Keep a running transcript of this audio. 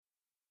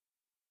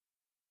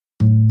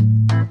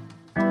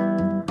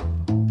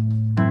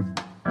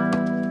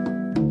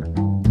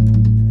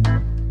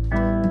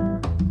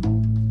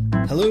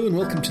Hello and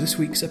welcome to this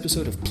week's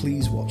episode of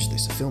Please Watch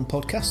This, a film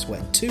podcast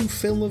where two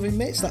film-loving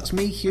mates, that's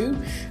me,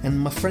 Hugh, and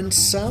my friend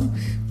Sam,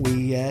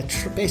 we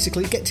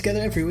basically get together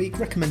every week,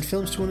 recommend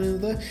films to one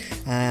another,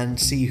 and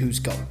see who's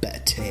got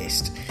better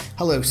taste.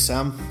 Hello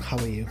Sam, how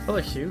are you? Hello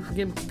Hugh,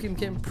 I'm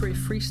getting pretty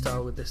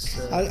freestyle with this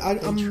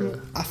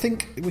intro. I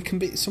think we can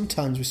be,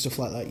 sometimes with stuff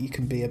like that, you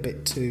can be a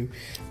bit too,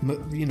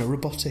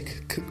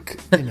 robotic,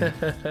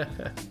 Well,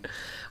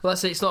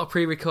 that's it. It's not a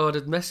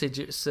pre-recorded message.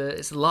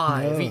 It's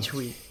live each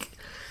week.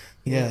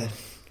 Yeah.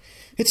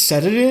 It's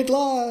Saturday Night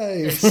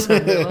Live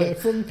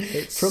from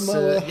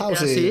our houses. It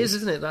actually is,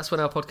 isn't it? That's when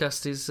our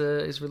podcast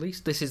is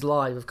released. This is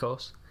live, of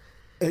course.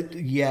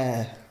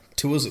 Yeah.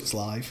 To us, it's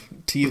live.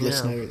 To you,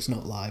 listener, it's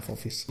not live,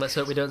 obviously. Let's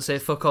hope we don't say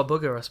fuck or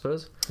bugger, I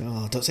suppose.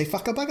 Oh, don't say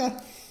fuck or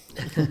bugger.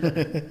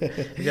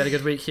 You had a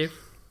good week, Hugh?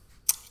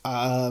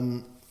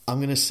 I'm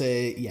going to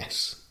say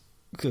yes,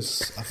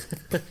 because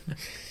I've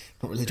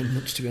not really done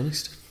much, to be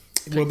honest.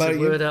 What about you?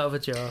 Word out of a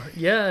jar.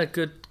 Yeah,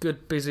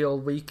 good, busy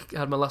old week.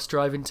 Had my last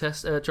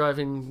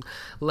driving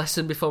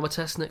lesson before my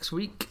test next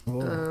week,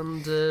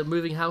 and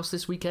moving house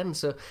this weekend.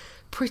 So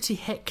pretty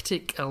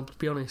hectic, I'll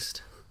be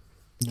honest.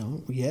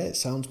 No, yeah, it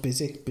sounds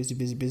busy.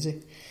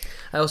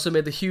 I also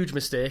made the huge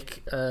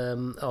mistake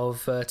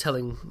of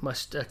telling my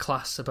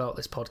class about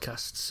this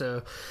podcast.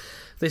 So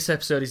this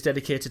episode is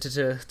dedicated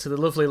to the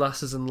lovely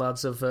lasses and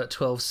lads of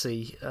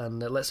 12C,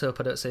 and let's hope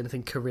I don't say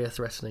anything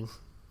career-threatening.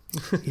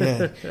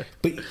 Yeah,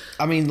 but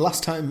I mean,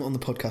 last time on the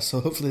podcast,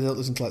 so hopefully they'll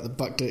listen to like the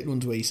backdated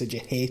ones where you said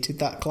you hated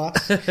that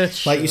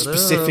class. Like you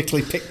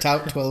specifically picked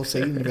out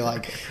 12C and be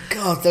like,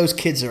 God, those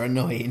kids are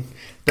annoying.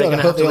 They're going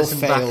to have to all listen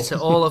fail. back to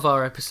all of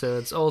our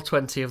episodes. All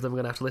 20 of them are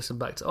going to have to listen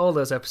back to all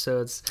those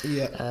episodes.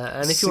 Yeah.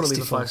 And if you want to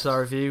leave a 5-star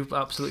review,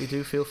 absolutely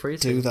do feel free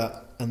to. Do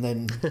that, and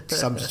then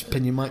Sam's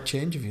opinion might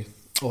change of you.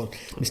 Or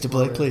Mr.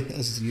 Blakely,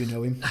 as you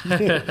know him.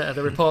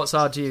 The reports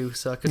are due,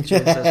 so I can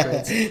change those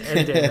grades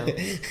any day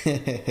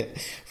now.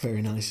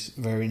 Very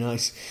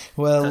nice.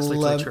 Well, that's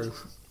literally true.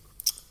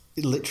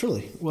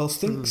 Literally. Well,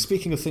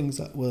 speaking of things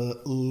that were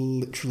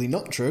literally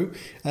not true,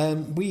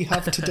 we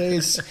have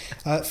today's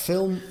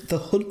film, The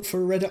Hunt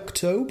for Red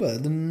October,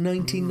 the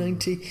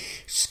 1990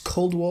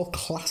 Cold War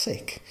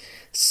classic.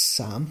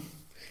 Sam,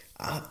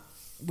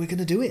 we're going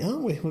to do it,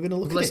 aren't we? We're going to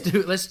look at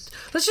it. Let's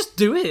just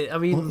do it. I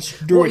mean,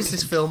 what is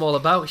this film all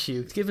about,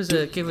 Hugh? Give us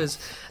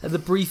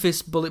the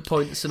briefest bullet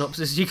point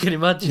synopsis you can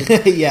imagine.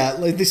 Yeah,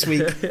 like this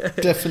week,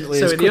 definitely.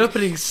 So in the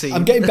opening scene,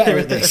 I'm getting better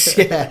at this.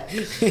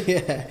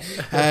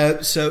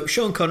 Yeah. So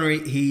Sean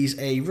Connery, he's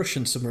a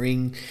Russian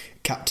submarine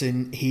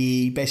captain.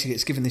 He basically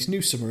gets given this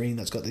new submarine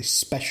that's got this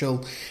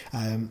special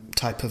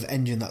type of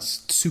engine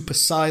that's super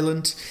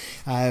silent.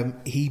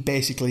 He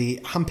basically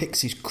handpicks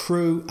his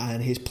crew,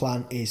 and his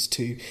plan is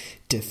to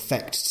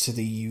defect to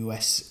the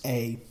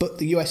USA. But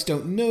the US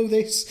don't know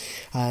this.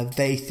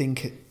 They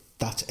think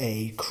that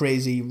a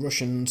crazy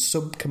Russian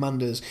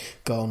sub-commander's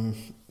gone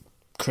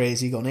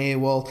crazy, gone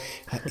AWOL.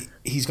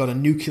 He's got a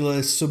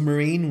nuclear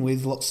submarine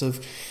with lots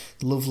of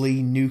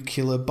lovely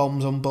nuclear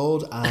bombs on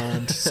board,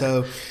 and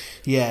so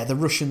yeah, the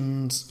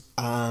Russians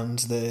and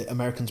the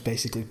Americans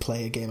basically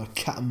play a game of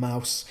cat and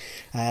mouse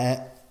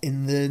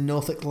in the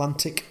North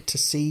Atlantic to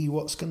see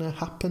what's going to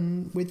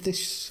happen with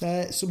this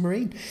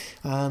submarine.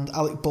 And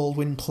Alec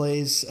Baldwin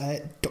plays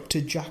Dr.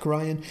 Jack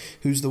Ryan,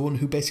 who's the one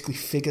who basically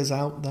figures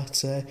out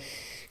that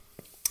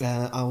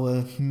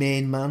our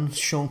main man,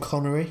 Sean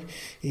Connery,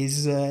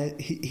 is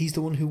he's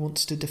the one who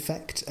wants to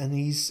defect, and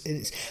it's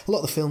a lot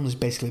of the film is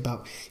basically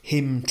about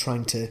him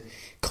trying to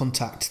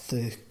contact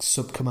the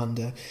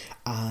sub-commander,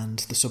 and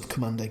the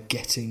sub-commander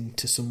getting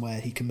to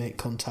somewhere he can make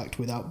contact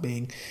without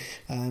being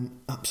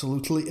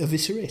absolutely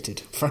eviscerated,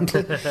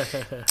 frankly,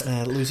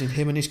 losing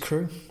him and his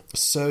crew.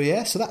 So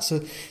yeah, so that's a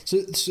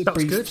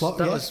brief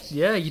plot.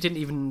 You didn't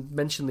even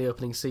mention the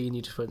opening scene,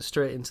 you just went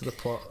straight into the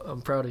plot.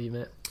 I'm proud of you,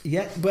 mate.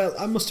 Yeah, well,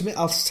 I must admit,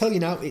 I'll tell you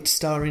now, it's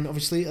starring,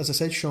 obviously, as I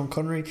said, Sean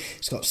Connery.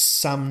 It's got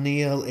Sam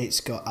Neill, it's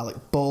got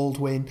Alec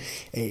Baldwin,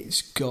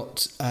 it's got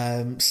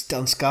Stellan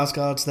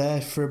Skarsgård's there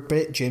for a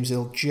bit, James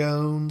Earl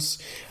Jones.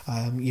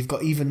 You've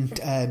got even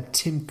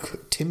Tim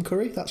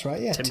Curry, that's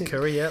right, yeah. Tim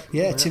Curry, yeah.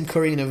 Yeah, Tim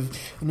Curry in an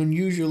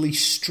unusually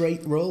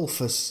straight role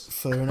for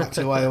an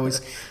actor who I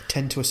always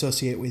tend to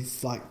associate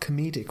with like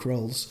comedic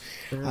roles.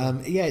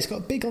 Yeah, it's got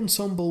a big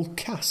ensemble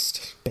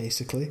cast,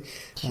 basically.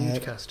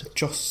 Huge cast.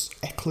 Joss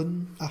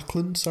Eklund,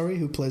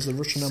 who plays the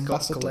Russian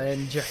ambassador. Scott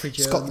Glenn, Jeffrey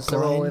Jones,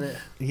 they're all in it.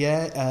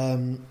 Yeah,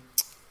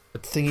 the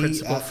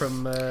principal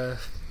from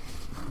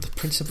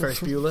Ferris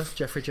Bueller,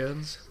 Jeffrey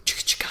Jones.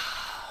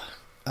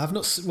 I've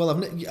not,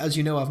 as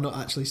you know, I've not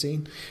actually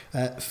seen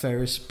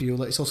Ferris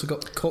Bueller. It's also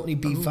got Courtney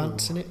B.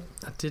 Vance in it.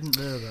 I didn't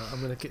know that.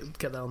 I'm going to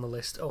get that on the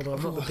list, although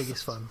I'm not the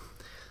biggest fan.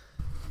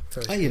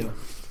 You know,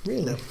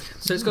 really? No.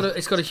 So it's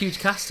got a huge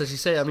cast, as you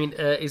say. I mean,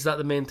 is that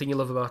the main thing you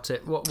love about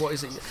it? What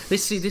is it?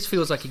 This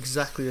feels like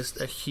exactly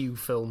a Hugh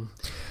film.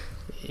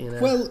 You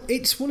know? Well,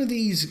 it's one of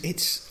these.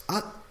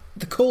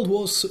 The Cold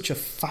War's such a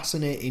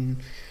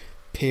fascinating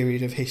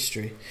period of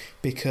history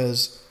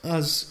because,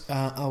 as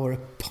our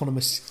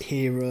eponymous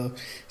hero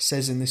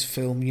says in this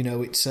film, you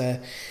know, it's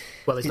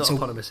Well, he's not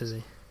eponymous, is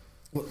he?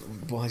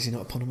 Why is he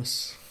not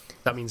eponymous?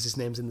 That means his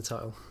name's in the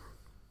title.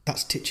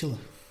 That's titular.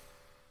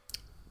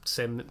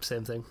 Same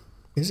thing.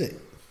 Is it?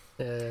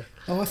 Yeah.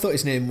 Oh, I thought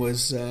his name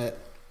was Marco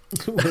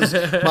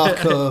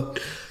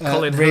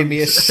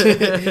Ramius.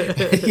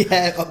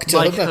 Yeah,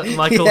 October.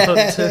 Michael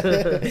Hunt.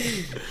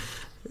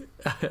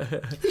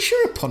 You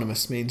sure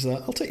eponymous means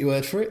that? I'll take your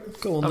word for it.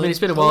 Go on. I mean, it's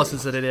been a while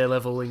since I did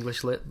A-level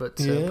English lit, but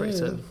pretty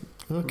certain.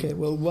 Okay,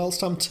 well,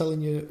 whilst I'm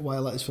telling you why I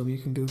like this film, you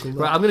can Google that.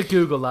 Right, I'm going to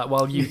Google that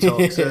while you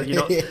talk. So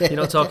you're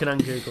not talking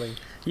and googling.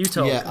 You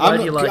talk. Yeah, Why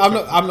do you like it?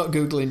 I'm not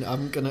googling.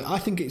 I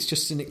think it's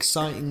just an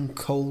exciting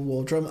Cold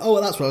War drama. Oh,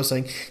 well, that's what I was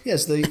saying.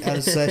 Yes,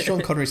 as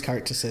Sean Connery's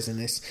character says in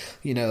this,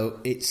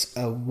 it's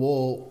a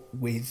war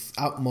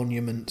without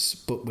monuments,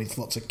 but with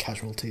lots of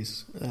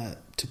casualties.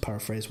 To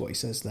paraphrase what he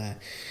says there,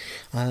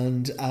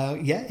 and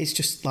it's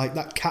just like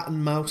that cat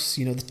and mouse.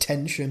 The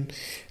tension.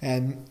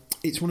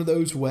 It's one of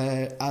those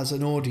where, as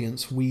an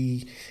audience,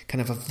 we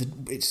kind of have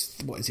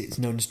it's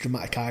known as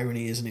dramatic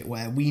irony, isn't it?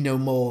 Where we know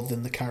more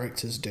than the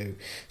characters do.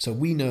 So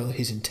we know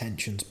his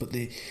intentions, but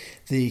the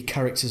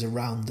characters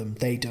around them,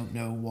 they don't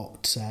know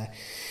what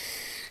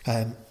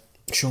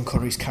Sean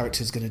Connery's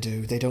character is going to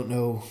do. They don't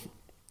know.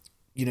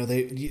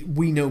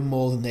 We know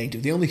more than they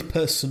do. The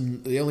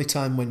only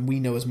time when we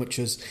know as much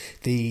as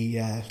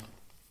the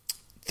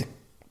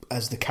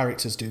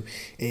characters do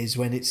is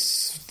when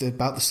it's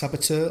about the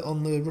saboteur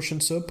on the Russian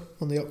sub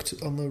on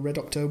the Red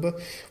October.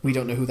 We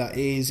don't know who that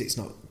is. It's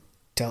not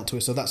dealt to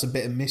us, so that's a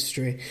bit of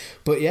mystery.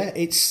 But yeah,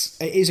 it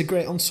is a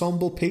great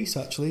ensemble piece.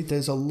 Actually,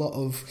 there's a lot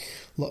of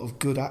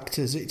good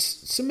actors.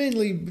 It's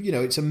mainly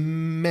it's a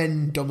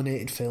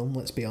men-dominated film.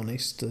 Let's be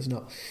honest.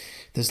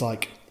 There's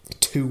like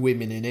two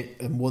women in it,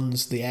 and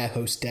one's the air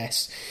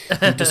hostess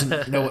who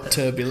doesn't know what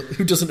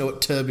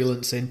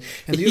turbulence in,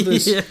 and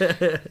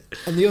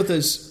the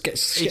others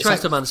he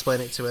tries to mansplain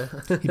it to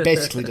her. He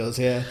basically does,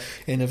 yeah,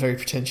 in a very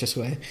pretentious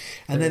way.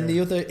 And then the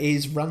other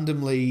is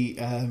randomly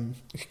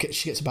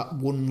she gets about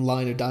one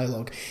line of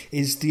dialogue,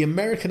 is the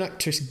American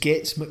actress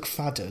Gates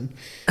McFadden,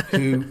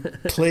 who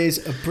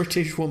plays a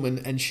British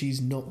woman, and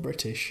she's not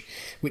British,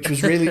 which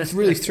was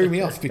really threw me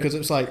off, because it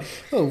was like,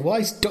 oh, why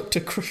is Dr.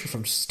 Crusher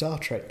from Star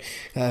Trek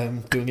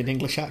doing an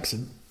English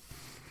accent?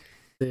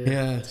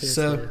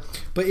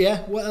 But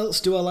yeah, what else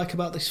do I like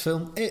about this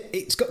film?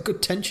 It's got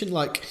good tension.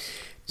 Like,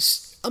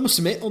 I must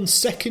admit, on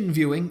second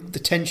viewing, the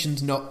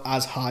tension's not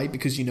as high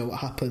because you know what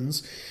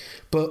happens.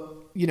 But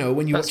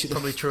when you watch it, that's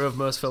probably true of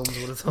most films, I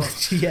would have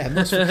thought.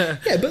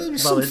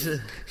 but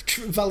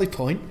valid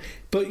point.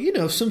 But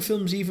some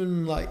films,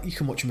 even like, you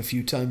can watch them a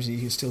few times and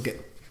you can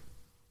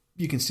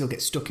still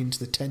get stuck into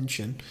the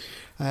tension.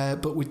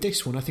 But with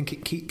this one, I think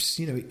it keeps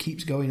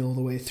going all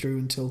the way through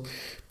until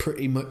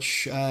pretty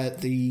much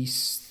the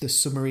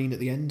submarine at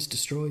the end is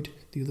destroyed.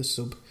 The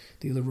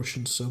other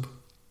Russian sub.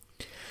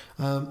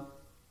 I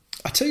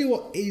tell you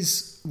what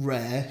is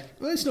rare.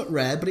 Well, it's not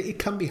rare, but it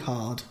can be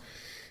hard.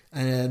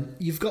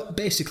 You've got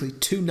basically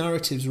two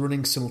narratives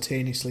running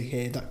simultaneously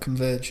here that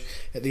converge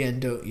at the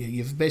end, don't you?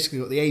 You've basically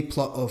got the A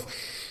plot of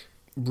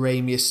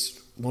Ramius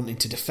wanting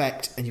to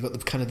defect, and you've got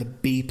the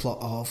B plot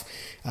of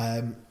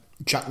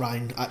Jack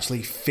Ryan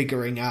actually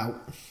figuring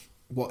out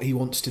what he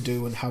wants to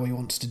do and how he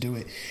wants to do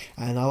it.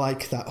 And I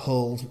like that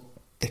whole...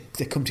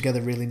 They come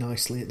together really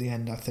nicely at the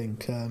end, I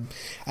think. And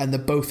they're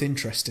both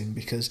interesting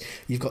because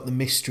you've got the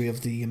mystery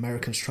of the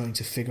Americans trying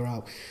to figure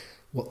out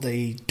what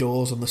the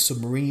doors on the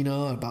submarine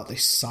are, about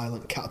this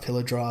silent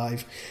caterpillar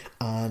drive,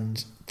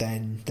 and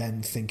then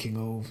thinking,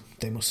 oh,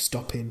 they must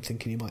stop him,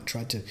 thinking he might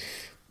try to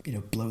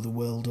blow the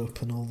world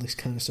up and all this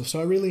kind of stuff. So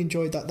I really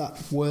enjoyed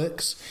that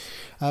works.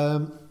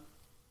 I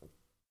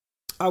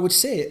would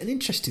say an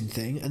interesting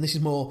thing, and this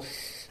is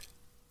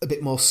a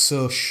bit more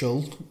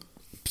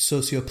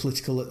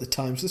socio-political at the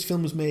time. So this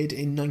film was made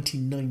in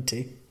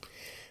 1990,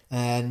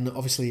 and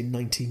obviously in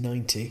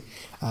 1990,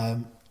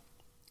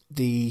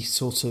 the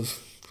sort of,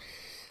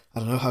 I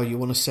don't know how you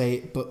want to say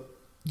it, but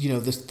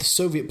the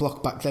Soviet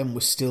bloc back then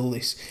was still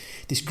this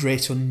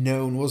great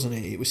unknown, wasn't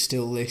it? It was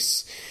still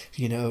this,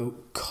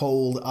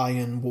 cold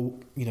iron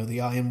wall,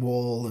 the iron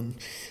wall, and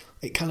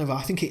it kind of,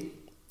 I think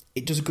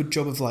it does a good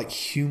job of like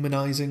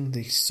humanizing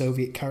the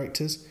Soviet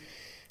characters.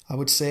 I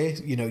would say,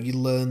 you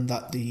learn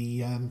that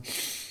the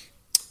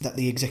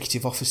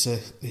executive officer,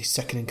 the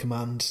second in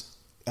command,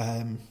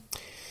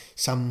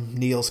 Sam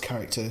Neill's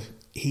character,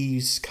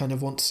 he's kind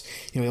of wants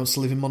to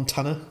live in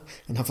Montana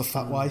and have a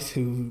fat wife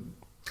who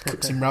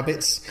cooks him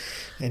rabbits,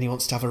 and he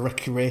wants to have a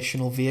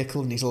recreational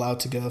vehicle, and he's allowed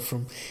to go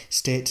from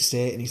state to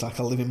state, and he's like,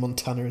 I'll live in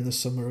Montana in the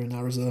summer and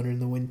Arizona in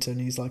the winter, and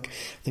he's like,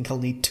 I think I'll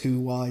need 2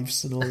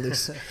 wives and all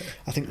this.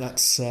 I think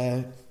that's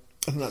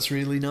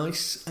really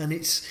nice, and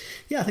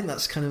I think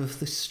that's kind of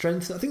the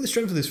strength. I think the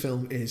strength of this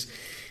film is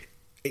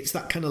it's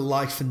that kind of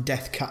life and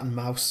death cat and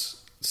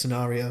mouse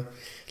scenario.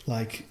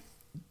 Like,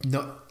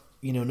 not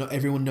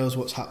everyone knows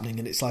what's happening,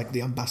 and it's like the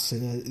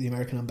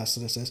American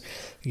ambassador says,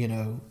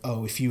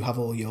 oh, if you have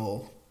all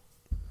your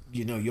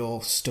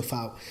stuff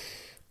out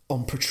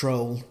on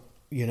patrol,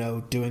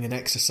 doing an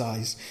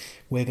exercise,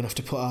 we're going to have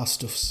to put our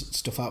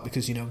stuff out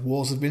because,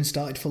 wars have been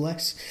started for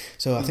less.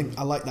 So I think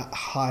I like that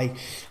high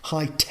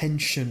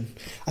tension.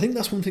 I think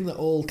that's one thing that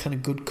all kind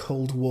of good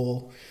Cold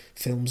War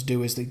films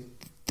do, is they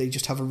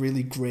just have a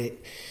really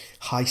great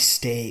high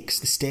stakes.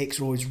 The stakes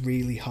are always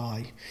really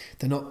high.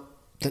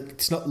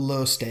 It's not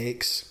low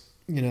stakes.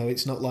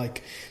 It's not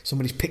like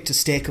somebody's picked a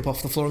steak up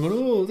off the floor and gone,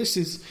 oh, this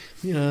is,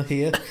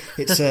 here.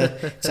 It's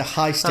a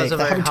high stake. That's a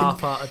very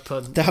half-hearted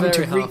pun. They're having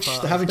to reach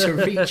up. They're having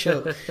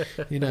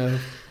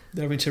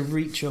to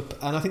reach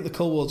up, and I think the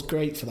Cold War's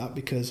great for that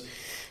because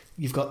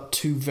you've got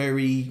two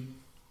very,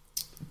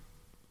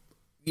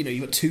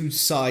 you've got two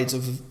sides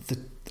of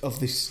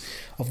this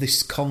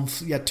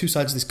conflict. Yeah, two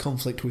sides of this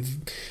conflict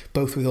with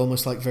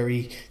almost like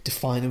very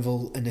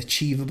definable and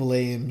achievable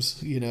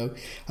aims. I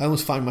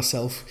almost find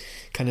myself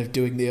kind of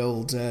doing the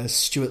old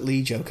Stuart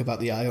Lee joke about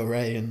the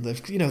IRA and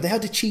they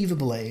had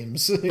achievable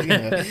aims.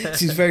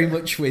 This is very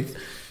much with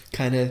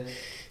kind of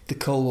the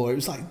Cold War. It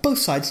was like both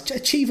sides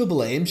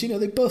achievable aims.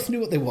 They both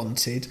knew what they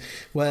wanted.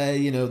 Where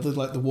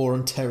the war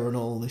on terror and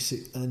all this,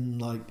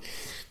 and like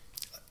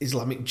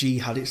Islamic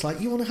Jihad. It's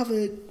like, you want to have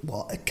a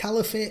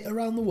caliphate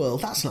around the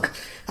world? That's not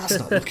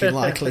looking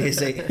likely,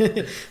 is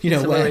it?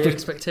 Where your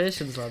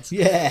expectations, lads.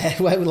 Yeah,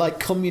 where like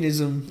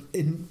communism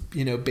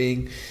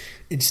being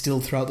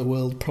instilled throughout the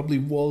world probably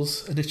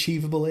was an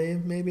achievable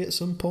aim, maybe at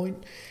some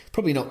point.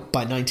 Probably not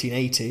by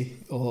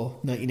 1980 or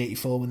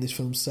 1984 when this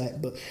film's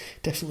set, but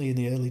definitely in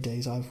the early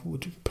days, I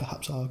would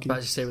perhaps argue. But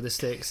as you say, with the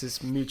stakes,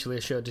 it's mutually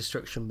assured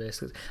destruction,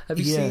 basically. Have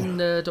you seen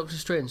Dr.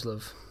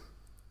 Strangelove?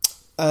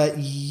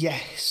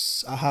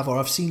 Yes, I have, or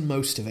I've seen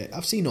most of it.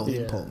 I've seen all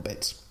the important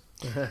bits.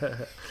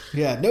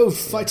 Yeah, no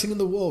fighting in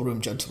the war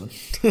room, gentlemen.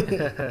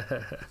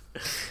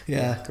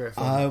 Yeah. Great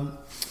film.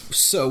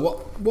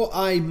 So what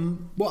I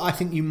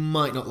think you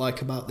might not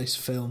like about this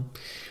film,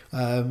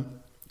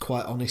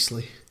 quite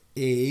honestly,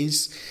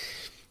 is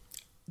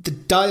the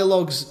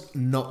dialogue's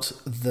not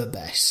the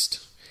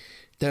best.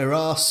 There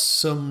are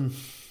some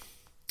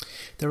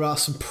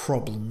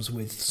problems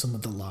with some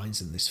of the lines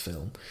in this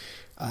film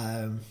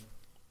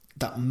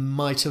that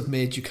might have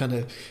made you kind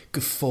of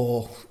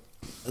guffaw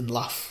and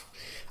laugh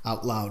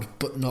out loud,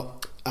 but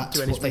not at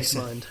what they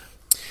said.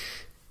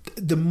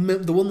 The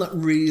one that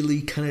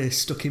really kind of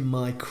stuck in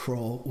my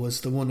craw was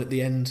the one at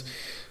the end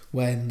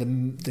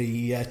when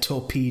the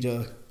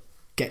torpedo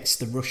gets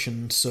the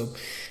Russian sub,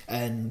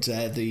 and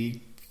the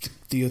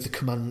other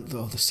command,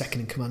 or the second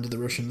in command of the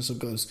Russian sub,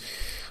 goes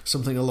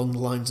something along the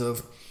lines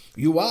of,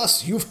 "You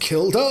ass, you've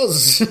killed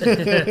us,"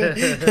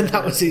 and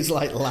that was his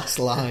last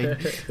line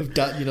of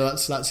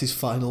that. That's his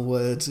final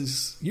words: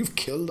 is "You've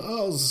killed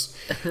us."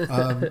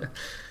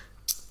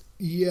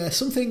 Yeah,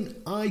 something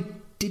I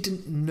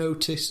didn't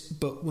notice,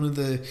 but one of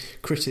the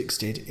critics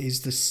did,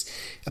 is this.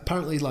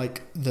 Apparently,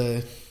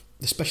 the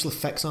special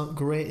effects aren't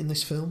great in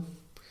this film.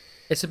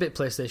 It's a bit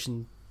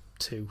PlayStation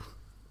 2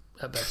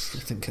 at best. I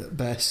think at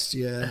best,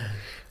 yeah.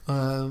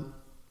 But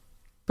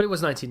it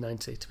was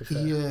 1990, to be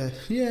fair.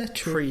 Yeah,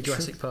 true.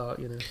 Pre-Jurassic Park,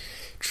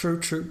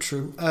 True.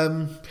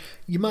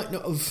 You might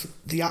not have.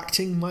 The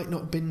acting might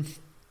not have been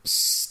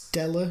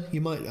stellar.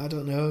 You might. I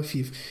don't know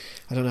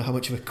how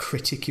much of a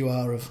critic you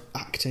are of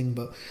acting,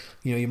 but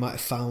you might have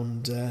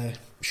found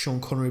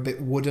Sean Connery a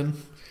bit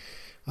wooden.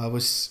 I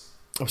was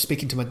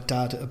speaking to my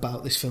dad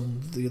about this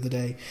film the other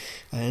day,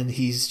 and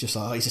he's just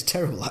like, he's a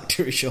terrible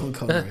actor, is Sean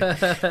Connery.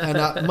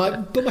 And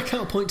my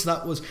counterpoint to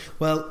that was,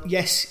 well,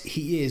 yes,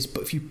 he is,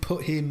 but if you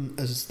put him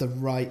as the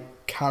right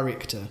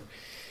character,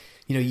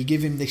 you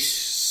give him this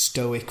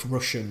stoic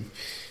Russian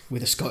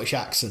with a Scottish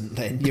accent,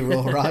 then you're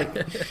all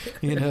right.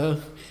 He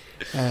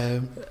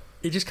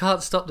just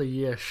can't stop the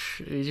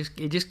yish.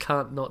 He just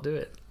can't not do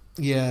it.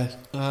 Yeah,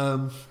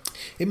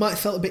 it might have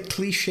felt a bit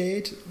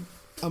cliched.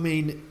 I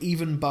mean,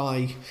 even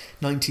by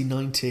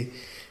 1990,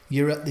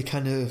 you're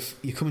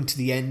coming to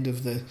the end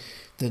of the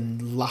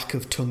lack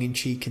of tongue in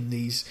cheek in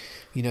these,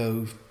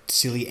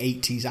 silly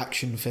 80s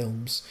action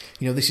films.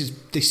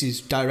 This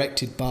is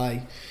directed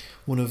by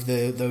one of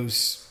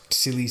those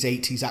silly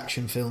 80s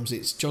action films.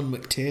 It's John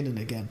McTiernan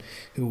again,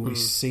 who we've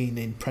seen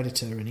in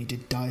Predator, and he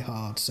did Die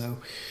Hard. So,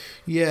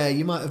 yeah,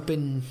 you might have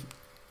been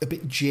a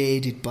bit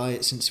jaded by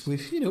it since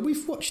we've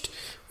watched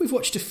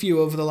a few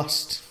over the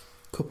last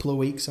couple of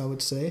weeks, I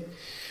would say.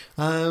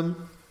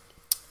 And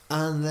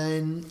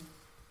then,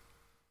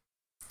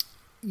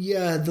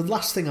 yeah, the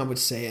last thing I would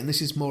say, and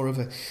this is more of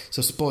a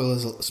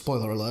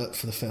spoiler alert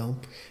for the film.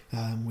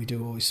 We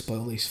do always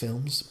spoil these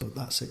films, but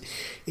that's it.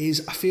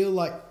 Is I feel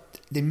like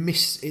they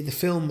miss the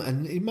film,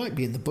 and it might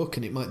be in the book,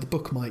 and the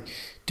book might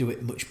do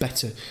it much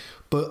better.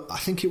 But I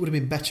think it would have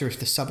been better if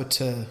the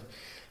saboteur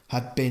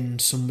had been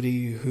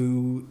somebody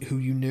who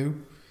you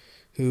knew,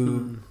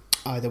 who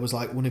either was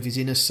like one of his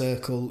inner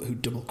circle who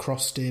double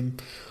crossed him,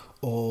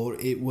 or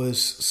it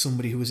was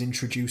somebody who was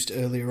introduced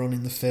earlier on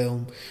in the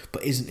film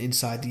but isn't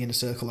inside the inner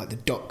circle, like the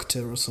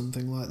Doctor or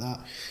something like that.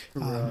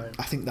 Right.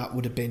 I think that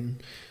would have been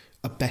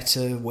a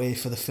better way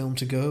for the film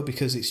to go,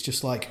 because it's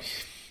just like,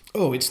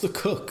 oh, it's the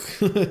cook,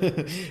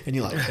 and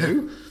you're like,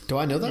 who? Do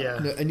I know that? Yeah.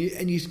 No, and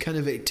you kind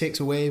of, it takes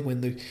away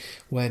when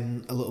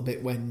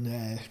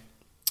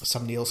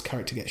Sam Neill's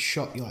character gets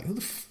shot. You're like, who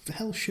the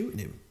hell's shooting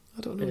him?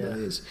 I don't know who that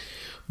is.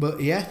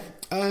 But yeah,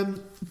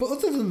 but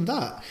other than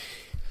that,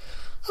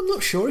 I'm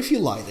not sure if you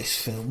like this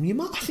film. You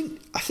might.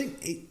 I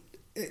think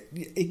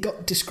it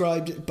got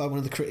described by one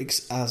of the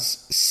critics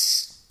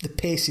as the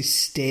pace is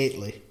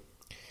stately.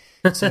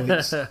 So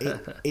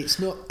it's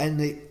not,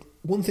 and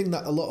one thing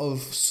that a lot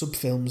of sub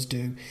films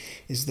do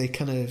is they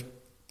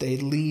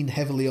lean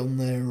heavily on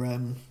their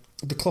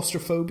the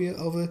claustrophobia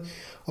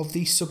of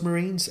these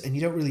submarines, and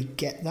you don't really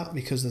get that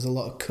because there's a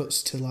lot of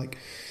cuts to, like,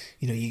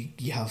 you know,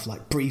 you have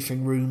like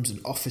briefing rooms and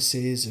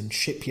offices and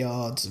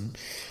shipyards and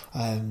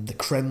the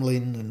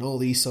Kremlin and all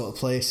these sort of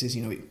places.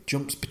 You know, it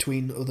jumps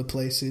between other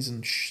places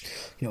and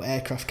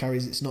aircraft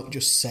carriers. It's not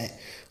just set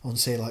on,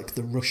 say, like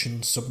the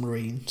Russian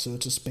submarine, so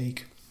to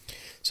speak.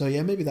 So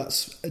yeah, maybe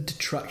that's a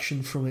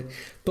detraction from it.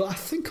 But I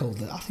think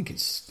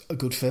it's a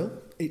good film.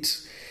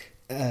 It's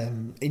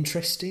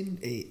interesting.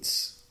 Do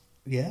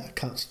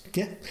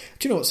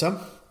you know what, Sam?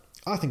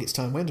 I think it's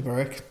time went to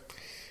break.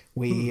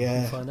 We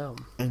find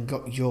out and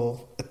got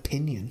your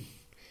opinion.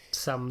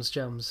 Sam's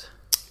Jams.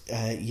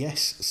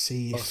 Yes.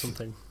 See if, or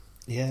something.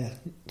 Yeah.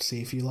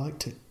 See if you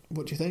liked it.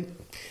 What do you think?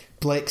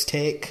 Blake's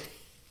take.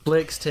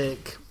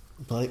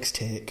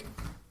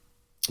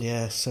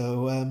 Yeah.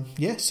 So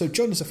So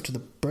join us after the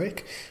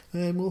break,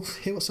 and we'll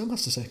hear what Sam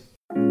has to say.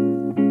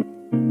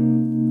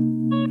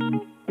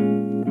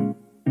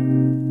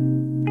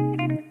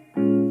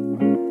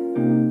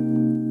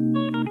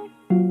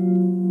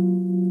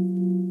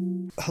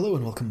 Hello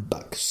and welcome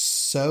back.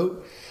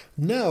 So,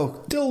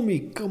 now tell me,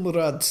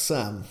 Comrade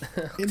Sam,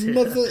 in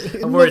Mother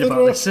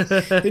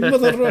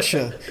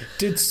Russia,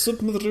 did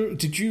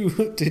you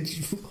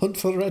Hunt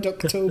for Red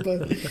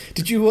October?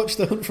 Did you watch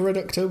the Hunt for Red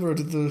October, or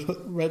did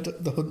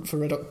the Hunt for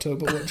Red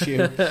October watch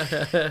you?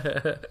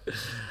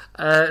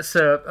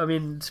 So, I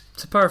mean,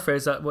 to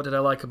paraphrase that, what did I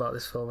like about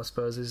this film, I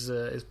suppose, is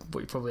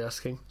what you're probably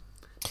asking.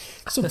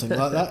 Something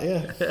like that,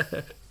 yeah.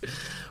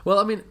 Well,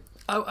 I mean,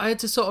 I had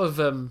to sort of...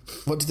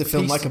 what did the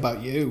film like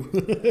about you?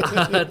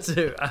 I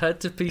had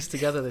to piece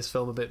together this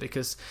film a bit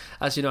because,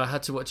 as you know, I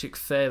had to watch it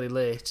fairly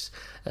late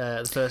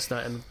the first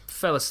night and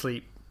fell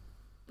asleep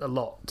a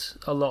lot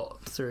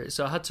through it.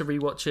 So I had to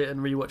rewatch it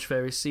and rewatch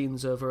various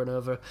scenes over and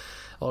over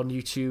on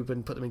YouTube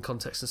and put them in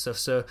context and stuff.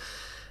 So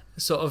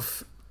sort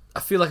of,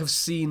 I feel like I've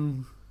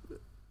seen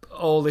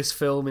all this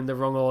film in the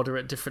wrong order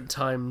at different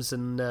times,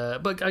 and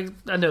but I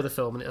know the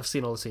film and I've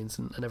seen all the scenes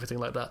and everything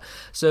like that.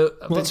 So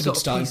I've been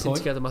sort of piecing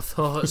together my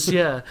thoughts.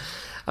 Yeah,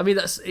 I mean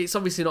it's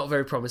obviously not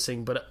very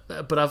promising, but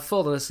I've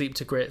fallen asleep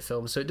to great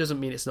films, so it doesn't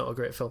mean it's not a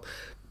great film.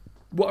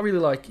 What I really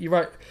like, you're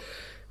right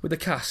with the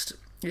cast.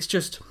 It's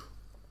just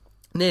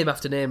name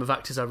after name of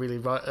actors I really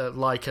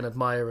like and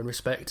admire and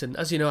respect. And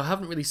as you know, I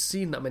haven't really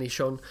seen that many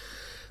Sean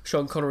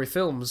Connery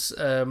films,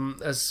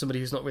 as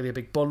somebody who's not really a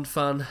big Bond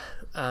fan,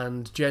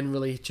 and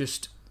generally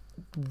just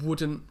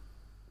wouldn't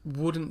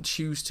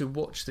choose to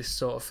watch this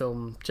sort of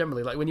film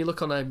generally. Like when you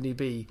look on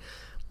IMDb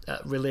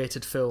at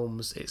related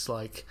films, it's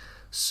like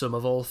Sum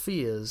of All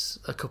Fears,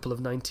 a couple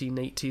of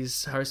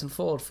 1980s Harrison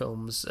Ford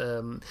films,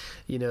 some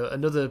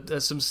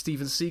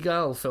Steven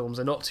Seagal films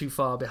are not too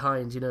far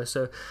behind,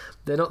 so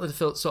they're not the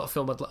sort of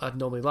film I'd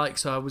normally like.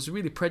 So I was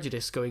really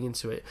prejudiced going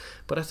into it,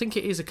 but I think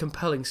it is a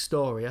compelling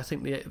story. I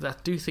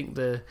do think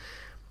the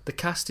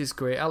cast is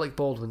great. Alec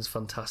Baldwin's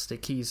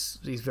fantastic. He's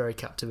very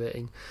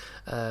captivating,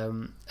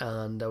 and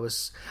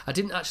I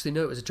didn't actually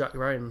know it was a Jack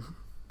Ryan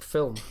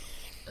film.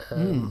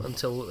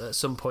 Until at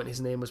some point his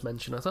name was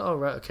mentioned. I thought, oh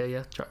right, okay,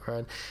 yeah, Jack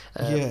Ryan.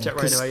 Jack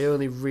Ryan, who I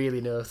only really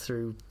know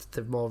through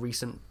the more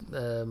recent,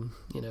 John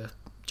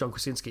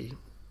Krasinski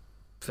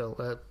film,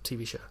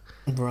 TV show.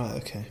 Right,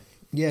 okay,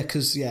 yeah,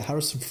 because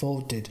Harrison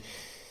Ford did.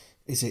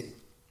 Is it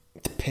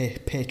the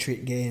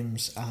Patriot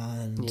Games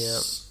and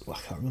I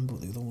can't remember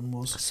what the other one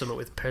was. Something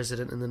with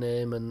President in the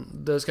name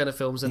and those kind of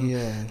films, and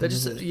they're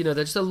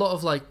just a lot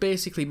of like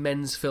basically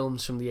men's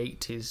films from the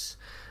 80s.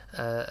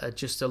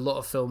 Just a lot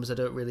of films I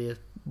don't really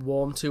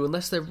warm to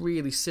unless they're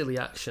really silly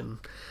action.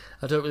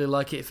 I don't really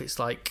like it if it's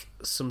like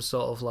some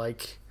sort of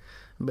like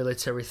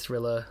military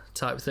thriller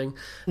type thing.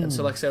 And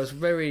so, like I say, I was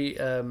very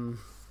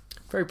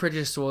very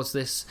prejudiced towards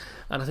this,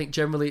 and I think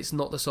generally it's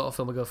not the sort of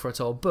film I go for at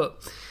all. But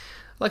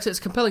like I said, it's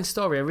a compelling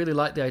story. I really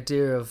like the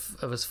idea of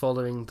us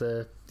following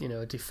the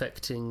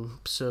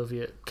defecting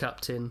Soviet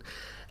captain.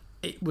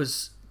 It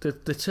was the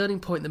turning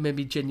point that made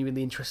me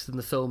genuinely interested in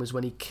the film is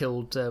when he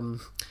killed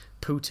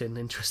Putin.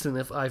 Interesting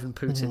enough, Ivan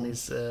Putin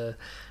is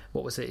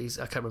what was it?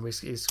 I can't remember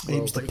his role.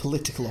 He was the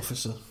political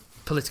officer.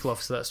 Political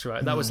officer, that's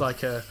right. That was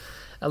like I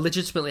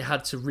legitimately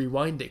had to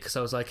rewind it because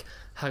I was like,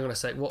 hang on a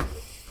sec, what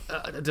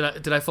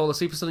did I fall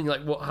asleep or something?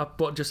 Like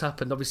what just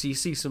happened? Obviously, you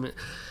see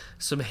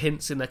some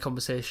hints in their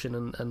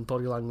conversation and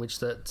body language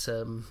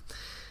that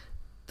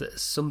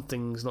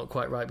something's not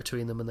quite right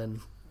between them, and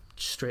then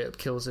straight up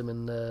kills him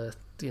and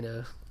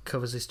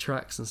covers his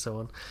tracks and so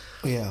on.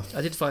 Yeah,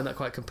 I did find that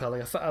quite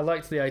compelling. I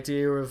liked the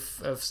idea of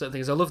certain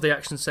things. I love the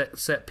action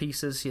set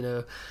pieces,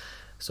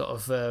 sort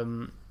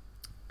of.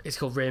 It's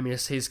called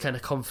Ramius, his kind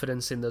of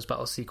confidence in those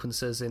battle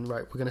sequences in,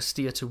 right, we're going to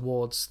steer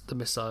towards the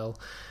missile,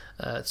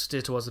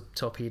 steer towards the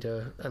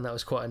torpedo, and that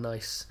was quite a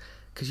nice,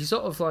 because you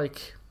sort of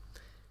like,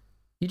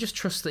 you just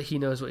trust that he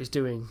knows what he's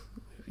doing.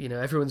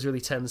 Everyone's really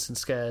tense and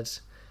scared.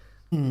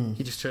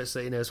 He just trusts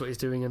that he knows what he's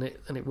doing, and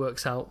it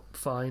works out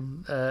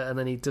fine, and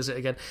then he does it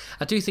again.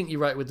 I do think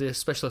you're right with the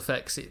special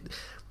effects. It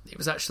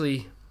was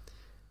actually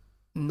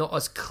not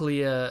as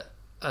clear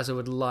as I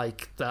would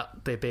like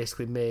that they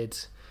basically made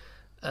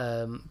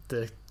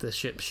the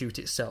ship shoot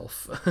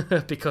itself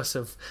because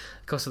of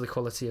the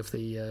quality of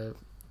the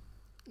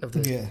I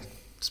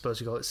suppose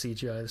you call it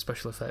CGI, the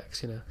special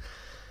effects,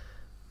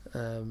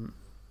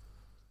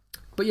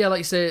 but yeah, like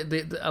you say,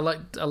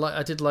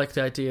 I did like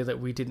the idea that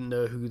we didn't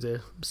know who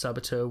the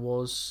saboteur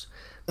was.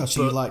 Oh,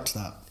 so you liked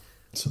that.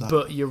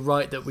 But you're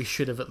right that we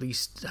should have at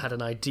least had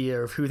an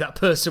idea of who that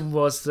person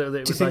was. So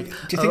that it do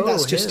you think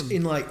that's just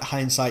in like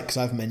hindsight because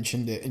I've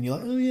mentioned it, and you're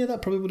like, oh yeah,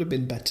 that probably would have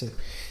been better.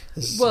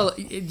 Well,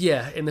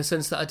 yeah, in the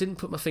sense that I didn't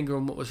put my finger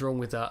on what was wrong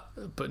with that,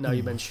 but now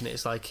you mention it,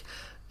 it's like,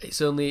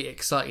 it's only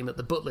exciting that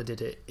the butler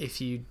did it.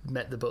 If you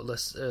met the butler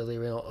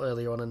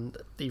earlier on and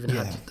even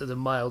had the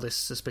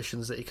mildest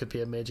suspicions that he could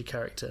be a major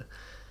character.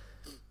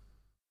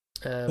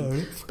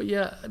 But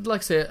yeah,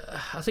 like I say,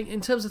 I think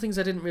in terms of things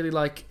I didn't really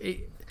like,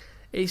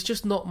 it's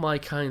just not my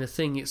kind of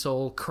thing. It's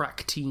all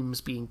crack teams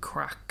being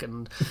crack,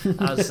 and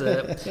as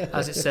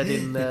it said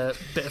in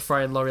Bit of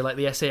Fry and Laurie, like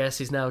the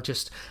SAS is now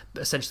just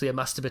essentially a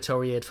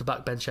masturbatory aid for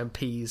backbench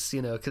MPs,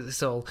 because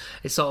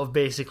it's sort of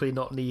basically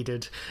not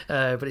needed,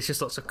 but it's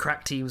just lots of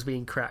crack teams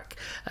being crack,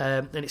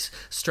 and it's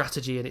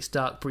strategy, and it's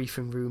dark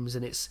briefing rooms,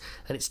 and it's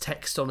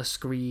text on a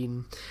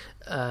screen,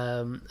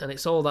 and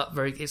it's all that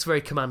it's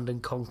very Command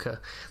and Conquer,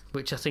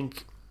 which I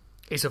think.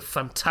 It's a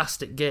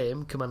fantastic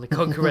game, Command &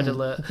 Conquer Red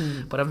Alert,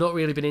 but I've not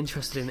really been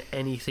interested in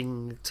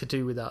anything to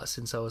do with that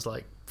since I was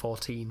like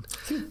 14. I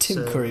think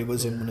Tim Curry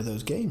was in one of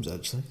those games,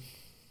 actually.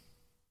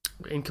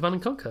 In Command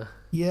 & Conquer?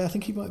 Yeah, I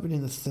think he might have been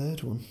in the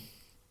third one.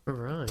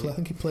 Right. I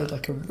think he played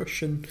like a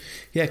Russian...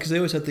 Yeah, because they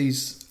always had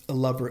these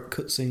elaborate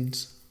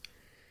cutscenes.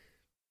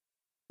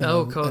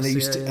 Of course,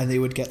 and they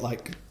would get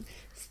like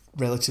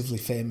relatively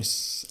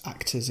famous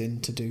actors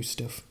in to do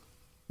stuff.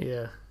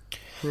 Yeah.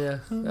 Yeah,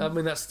 I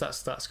mean that's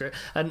great,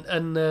 and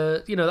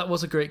that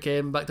was a great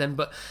game back then.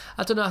 But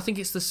I don't know. I think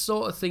it's the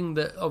sort of thing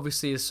that,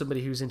 obviously, as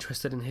somebody who's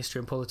interested in history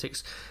and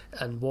politics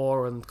and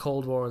war and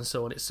Cold War and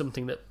so on, it's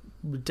something that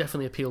would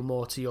definitely appeal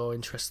more to your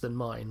interest than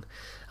mine.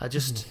 I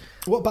just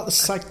what about the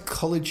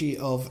psychology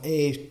of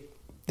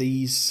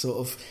these sort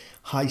of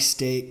high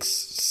stakes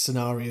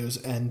scenarios,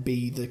 and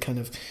B, the kind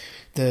of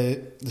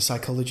the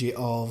psychology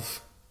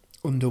of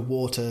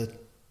underwater.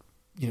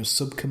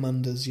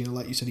 Sub-commanders,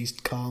 like you said, he's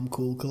calm,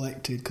 cool,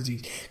 collected because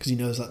he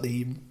knows that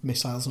the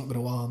missile's not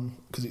going to harm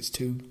because it's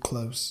too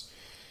close.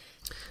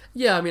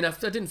 Yeah, I mean, I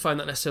didn't find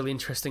that necessarily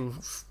interesting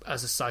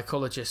as a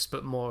psychologist,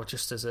 but more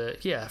just as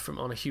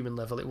on a human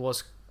level, it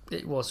was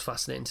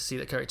fascinating to see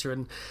that character,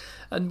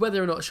 and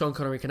whether or not Sean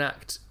Connery can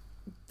act.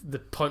 The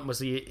point was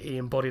he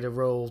embodied a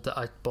role that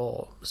I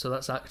bought, so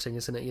that's acting,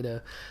 isn't it? Yeah.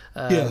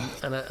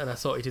 And I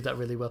thought he did that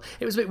really well.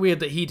 It was a bit weird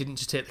that he didn't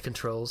just take the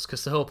controls,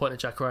 because the whole point of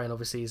Jack Ryan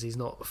obviously is he's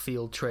not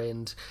field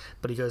trained,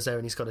 but he goes there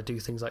and he's got to do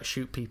things like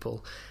shoot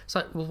people. It's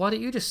like, well, why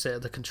don't you just sit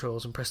at the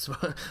controls and press the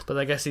button? But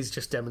I guess he's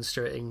just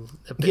demonstrating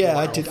a bit. Yeah,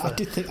 more I did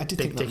think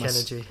big dick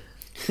energy.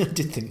 I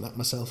did think that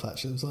myself,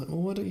 actually. I was like,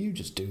 well, why don't you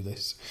just do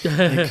this?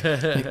 Make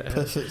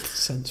perfect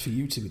sense for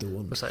you to be the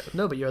one. It's like,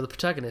 no, but you're the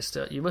protagonist.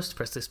 You must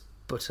press this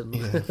button.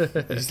 Yeah.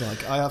 He's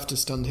like, I have to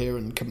stand here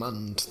and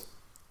command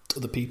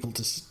other people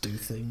to do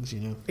things,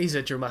 He's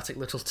a dramatic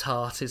little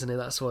tart, isn't he?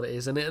 That's what it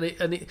is. And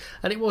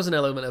it was an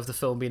element of the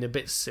film being a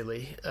bit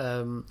silly.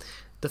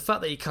 The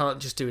fact that he can't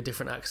just do a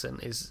different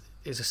accent is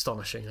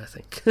astonishing, I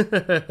think.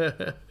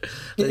 That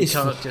he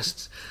can't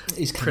just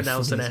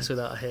pronounce funny, an S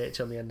without a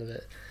H on the end of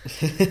it.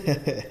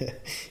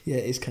 Yeah,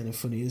 it's kind of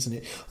funny, isn't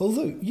it?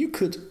 Although you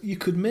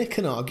could make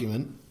an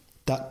argument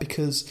that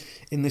because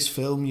in this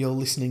film you're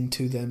listening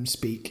to them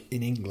speak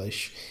in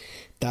English,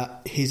 that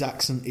his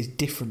accent is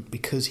different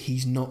because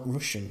he's not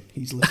Russian,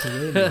 he's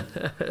Lithuanian.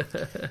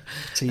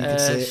 So you could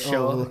say,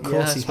 sure. well, of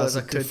course he has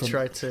a could different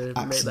try to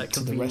accent make that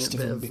to the rest of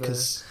them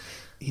because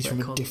he's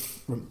from a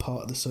different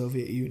part of the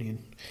Soviet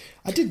Union.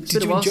 It's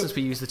been a while since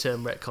we used the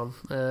term retcon.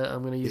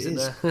 I'm going to use it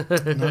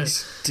there.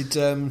 Nice.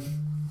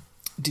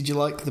 Did you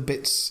like the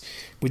bits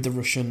with the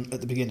Russian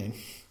at the beginning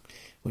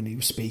when he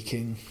was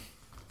speaking?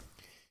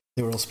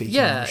 They were all speaking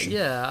in Russian.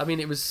 Yeah. I mean,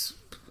 it was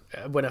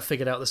when I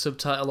figured out the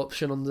subtitle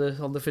option on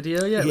the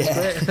video. Yeah, it was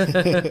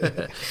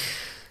great.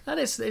 And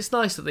it's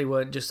nice that they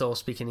weren't just all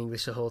speaking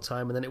English the whole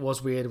time, and then it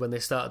was weird when they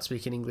started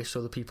speaking English to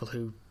other people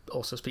who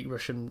also speak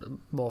Russian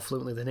more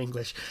fluently than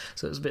English,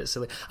 so it was a bit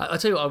silly. I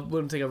tell you what,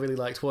 one thing I really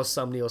liked was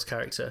Sam Neill's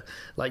character.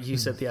 Like you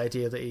said, the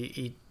idea that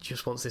he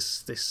just wants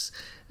this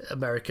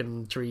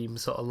American dream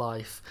sort of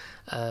life,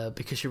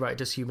 because you're right, it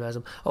does humanise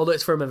him. Although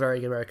it's from a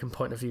very American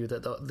point of view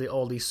that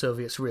all these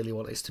Soviets really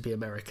want is to be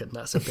American.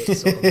 That's a bit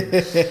sort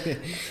of...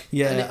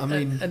 Yeah,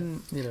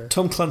 and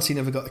Tom Clancy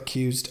never got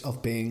accused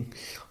of being,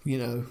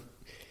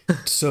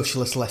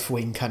 socialist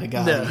left-wing kind of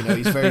guy. No.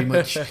 He's very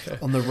much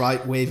on the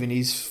right, waving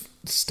his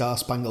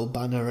Star-Spangled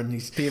Banner, and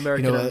he's the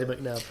American Andy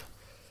McNabb.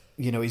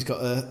 He's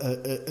got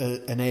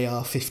an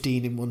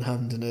AR-15 in one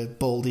hand and a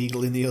bald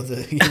eagle in the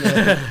other.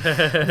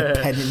 A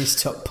pen in his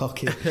top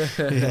pocket.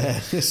 Yeah,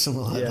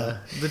 something like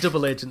that. The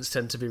double agents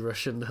tend to be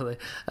Russian, don't they?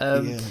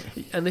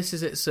 And this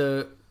is it.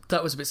 So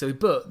that was a bit silly,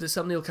 but the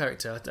Sam Neill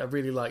character I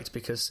really liked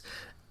because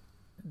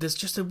there's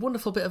just a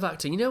wonderful bit of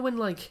acting.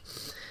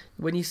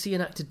 When you see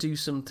an actor do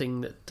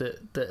something that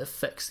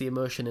affects the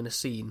emotion in a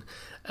scene,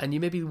 and you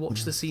maybe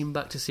watch the scene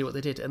back to see what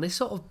they did, and they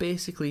sort of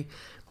basically,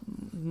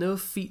 no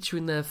feature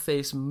in their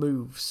face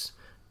moves,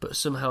 but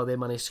somehow they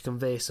manage to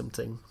convey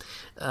something.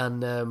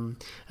 And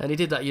he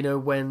did that,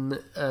 when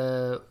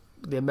the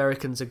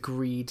Americans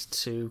agreed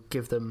to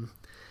give them,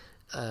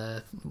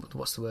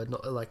 what's the word?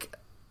 Not like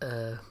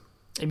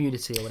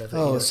immunity or whatever.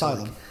 Oh,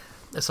 asylum.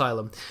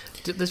 Asylum.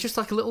 There's just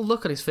like a little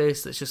look on his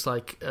face that's just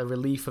like a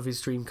relief of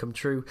his dream come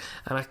true.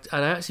 And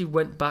I actually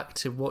went back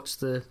to watch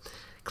the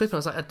clip, and I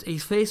was like,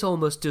 his face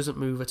almost doesn't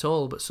move at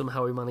all, but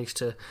somehow he managed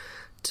to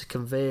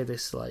convey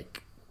this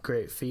like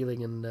great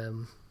feeling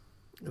and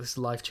this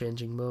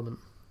life-changing moment.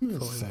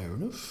 Fair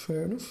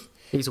enough.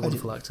 He's a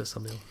wonderful actor,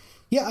 Sam Neill.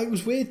 Yeah, it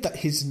was weird that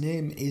his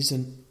name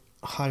isn't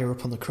higher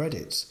up on the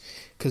credits,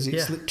 because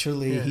it's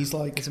literally he's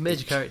like, it's a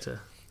major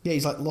character. Yeah,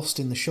 he's like lost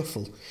in the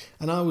shuffle.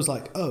 And I was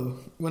like, oh,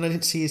 when I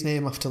didn't see his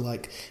name after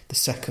like the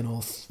second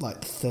or the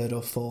third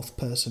or fourth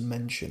person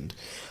mentioned,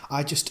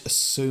 I just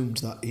assumed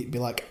that it'd be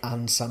like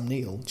and Sam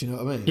Neill. Do you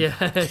know what I mean? Yeah.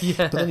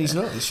 But then he's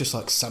not. It's just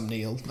like Sam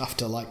Neill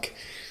after like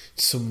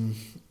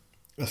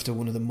after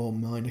one of the more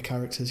minor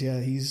characters.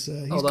 Yeah, he's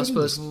although I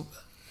suppose,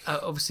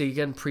 obviously,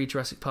 again,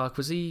 pre-Jurassic Park,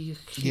 was he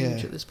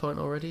huge at this point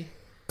already?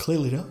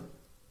 Clearly not.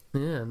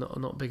 Yeah,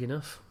 not big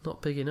enough.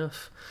 Not big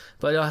enough.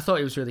 But I thought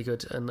he was really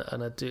good, and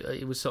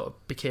it was sort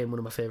of became one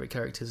of my favourite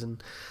characters.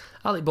 And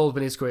Alec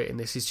Baldwin is great in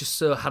this. He's just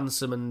so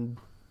handsome and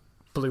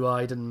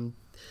blue-eyed and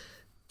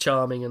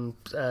charming and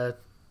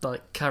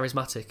like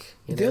charismatic.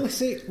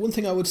 One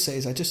thing I would say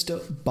is I just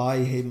don't buy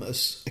him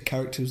as a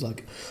character who's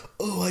like,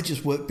 oh, I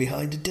just work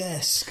behind a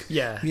desk.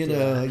 Yeah, you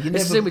it's the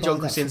same with John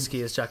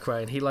Krasinski as Jack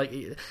Ryan. He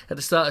at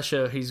the start of the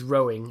show he's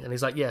rowing, and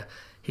he's like, yeah.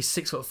 He's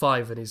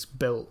 6'5" and he's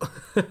built.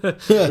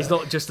 He's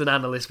not just an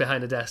analyst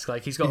behind a desk.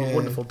 Like he's got a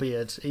wonderful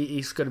beard.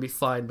 He's going to be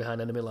fine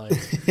behind enemy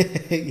lines.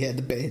 Yeah,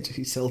 the beard.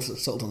 He's sold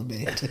on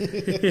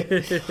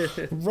the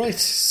beard. Right.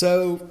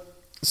 So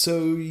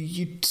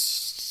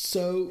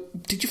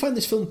did you find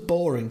this film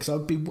boring? Because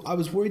I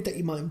was worried that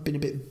you might have been a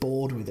bit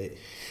bored with it,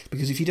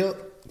 because if you don't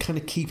kind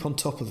of keep on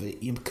top of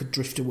it, you could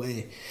drift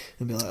away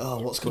and be like, oh,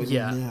 what's going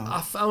on now?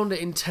 I found it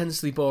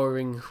intensely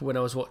boring when I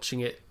was watching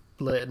it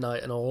late at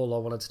night, and all I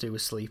wanted to do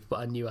was sleep, but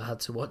I knew I had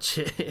to watch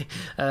it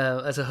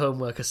as a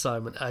homework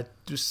assignment. I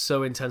was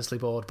so intensely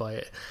bored by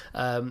it,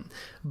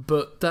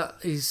 but that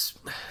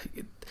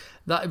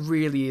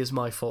really is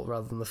my fault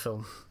rather than the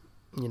film,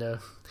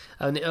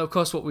 and of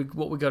course what we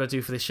got to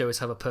do for this show is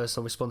have a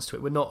personal response to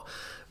it. We're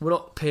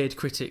not paid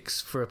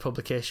critics for a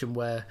publication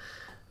where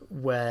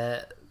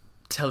we're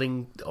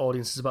telling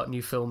audiences about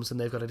new films and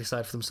they've got to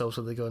decide for themselves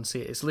whether they go and see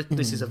it.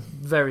 This is a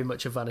very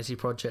much a vanity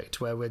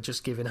project where we're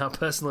just giving our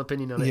personal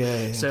opinion on it.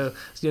 Yeah. So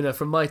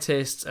from my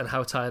tastes and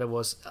how tired I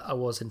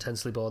was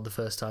intensely bored the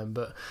first time,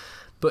 but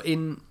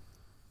in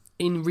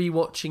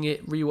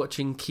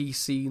rewatching key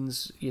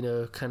scenes,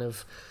 kind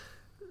of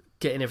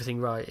getting everything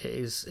right, it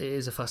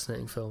is a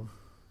fascinating film.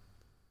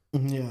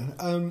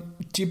 Yeah.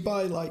 Do you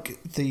buy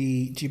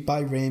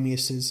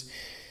Ramius's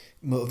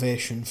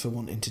motivation for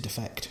wanting to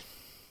defect?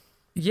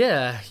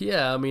 Yeah.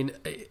 I mean,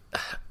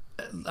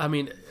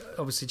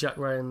 obviously Jack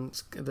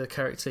Ryan's the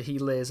character. He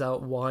lays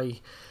out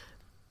why,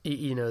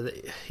 he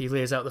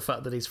lays out the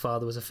fact that his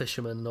father was a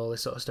fisherman and all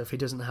this sort of stuff. He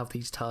doesn't have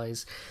these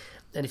ties,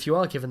 and if you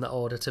are given that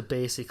order to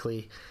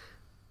basically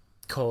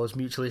cause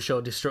mutually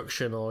assured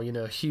destruction or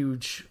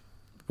huge,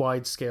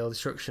 wide scale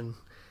destruction,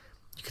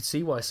 you could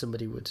see why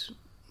somebody would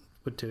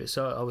do it.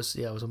 So I was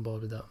on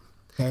board with that.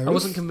 I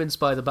wasn't convinced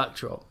by the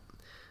backdrop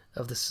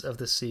of the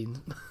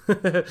scene.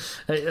 When they're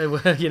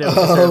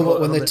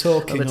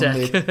talking on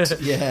the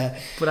deck. Yeah.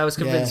 But I was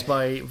convinced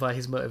by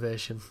his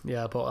motivation.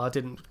 Yeah, but I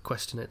didn't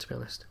question it, to be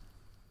honest.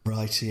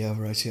 Right.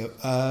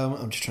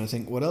 I'm just trying to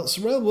think what else.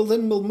 Well,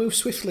 then we'll move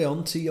swiftly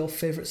on to your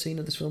favourite scene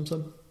of this film,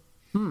 Tom.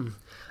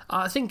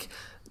 I think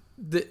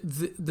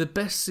the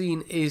best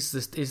scene is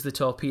the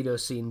torpedo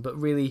scene, but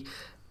really,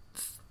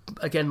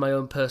 again, my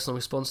own personal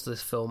response to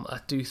this film, I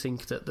do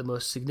think that the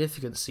most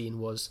significant scene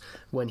was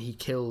when he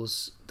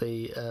kills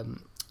the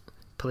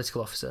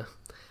political officer,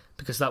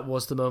 because that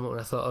was the moment when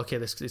I thought, okay,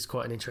 this is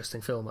quite an interesting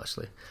film,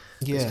 actually.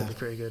 Yeah. It's going to be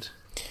pretty good.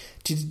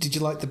 Did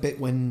you like the bit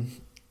when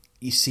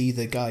you see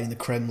the guy in the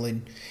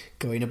Kremlin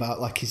going about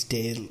like his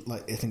day,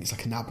 like I think it's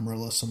like an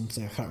admiral or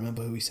something, I can't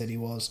remember who he said he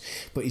was,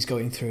 but he's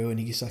going through and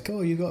he's like,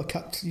 oh, you got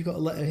a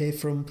letter here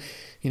from,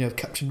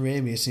 Captain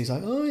Ramius, and he's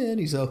like, oh yeah, and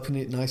he's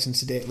opening it nice and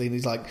sedately, and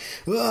he's like,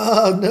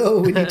 oh no,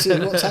 we need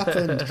to, what's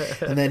happened?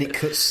 And then it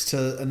cuts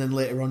to, and then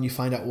later on you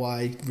find out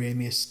why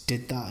Ramius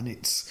did that, and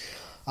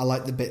I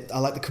like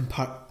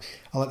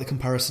the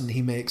comparison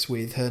he makes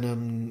with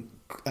Hernan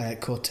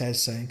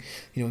Cortez, saying,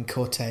 when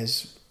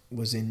Cortez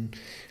was in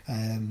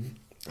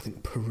I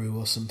think Peru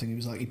or something, he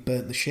was like, he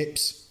burnt the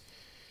ships.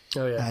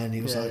 Oh yeah. And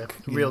he was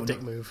real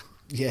dick move.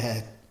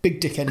 Yeah,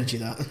 big dick energy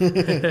that.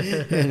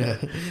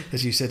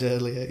 As you said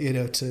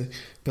earlier, to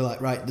be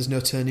like, right, there's no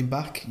turning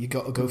back, you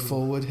got to go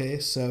forward here.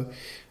 So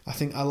I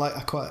think I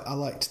liked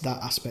that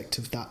aspect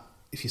of that,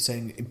 if you're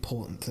saying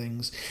important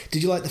things.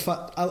 Did you like the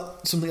fact,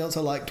 something else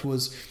I liked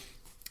was,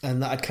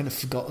 and that I'd kind of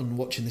forgotten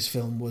watching this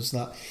film, was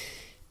that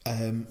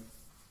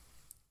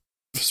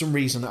for some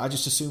reason I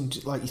just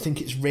assumed, like, you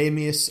think it's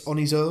Ramius on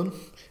his own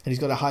and he's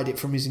got to hide it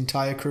from his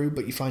entire crew,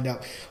 but you find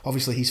out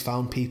obviously he's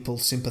found people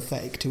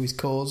sympathetic to his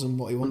cause and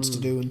what he wants to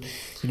do, and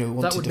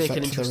want that to would make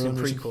an interesting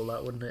prequel,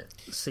 that, wouldn't it?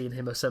 Seeing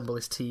him assemble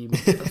his team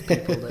of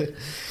people that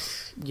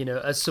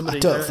as somebody,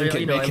 I don't think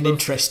it'd make an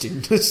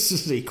interesting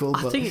sequel.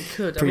 But I think it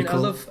could.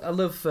 Prequel. I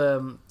love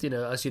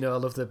as you know, I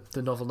love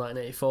the novel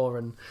 1984,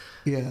 and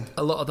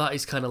a lot of that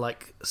is kind of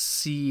like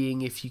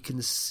seeing if you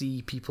can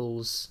see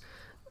people's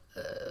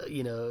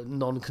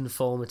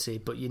non-conformity,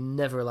 but you're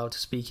never allowed to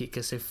speak it,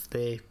 because if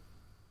they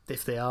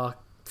are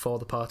for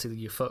the party, that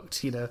you're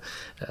fucked, that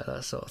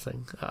sort of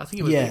thing. I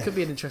think it could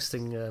be an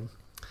interesting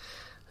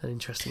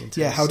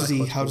how does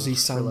he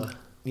sound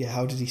thriller.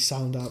 How did he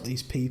sound out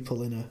these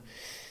people in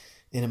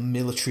a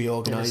military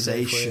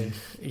organisation?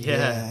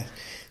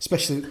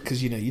 Especially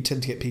because you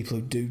tend to get people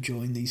who do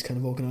join these kind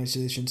of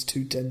organisations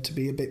to tend to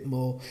be a bit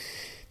more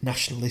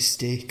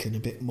nationalistic and a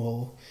bit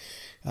more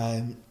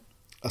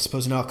I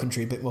suppose in our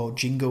country a bit more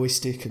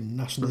jingoistic and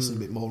nationalist, and a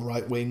bit more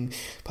right wing.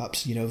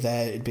 Perhaps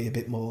there it'd be a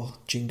bit more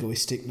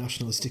jingoistic,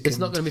 nationalistic. There's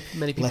not going to be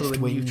many people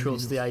who are neutral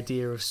to the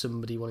idea of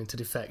somebody wanting to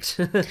defect.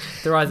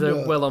 They're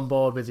either well on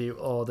board with you,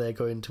 or they're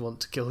going to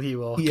want to kill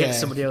you, or get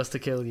somebody else to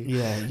kill you.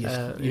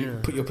 You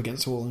put you up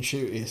against a wall and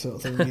shoot you, sort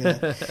of thing.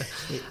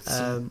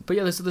 But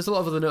there's a lot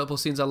of other notable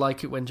scenes. I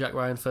like it when Jack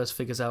Ryan first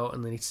figures out,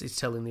 and then he's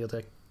telling the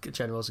other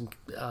generals and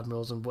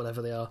admirals and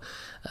whatever they are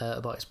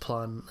about his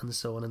plan and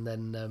so on, and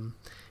then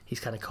he's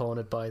kind of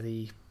cornered by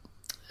the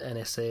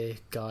NSA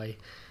guy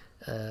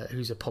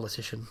who's a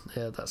politician.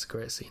 That's a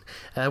great scene.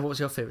 What was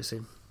your favourite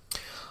scene?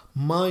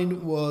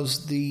 Mine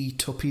was the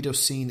torpedo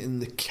scene in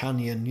the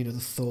canyon, the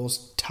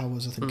Thor's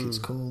Towers, I think it's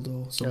called,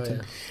 or something.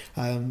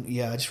 I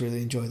just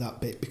really enjoy that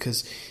bit,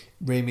 because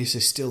Ramius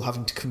is still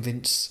having to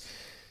convince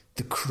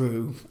the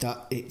crew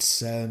that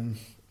it's that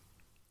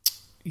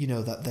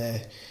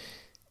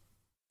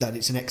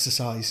it's an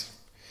exercise.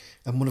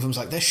 And one of them's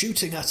like, they're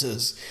shooting at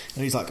us.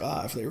 And he's like,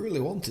 if they really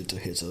wanted to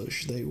hit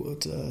us, they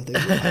would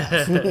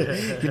have.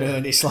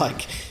 And it's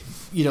like,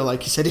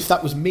 like you said, if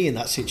that was me in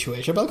that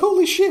situation, I'd be like,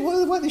 holy shit, why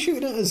are they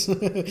shooting at us?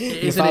 It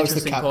is an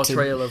interesting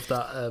portrayal of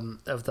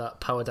that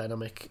power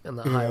dynamic and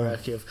that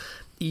hierarchy of,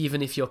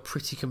 even if you're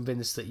pretty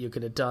convinced that you're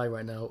going to die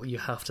right now, you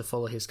have to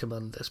follow his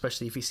command,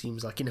 especially if he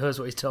seems like he knows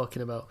what he's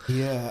talking about.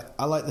 Yeah,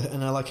 I like that,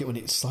 and I like it when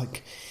it's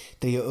like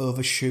they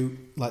overshoot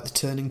like the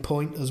turning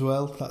point as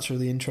well. That's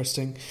really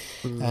interesting.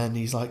 And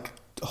he's like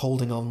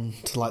holding on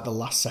to like the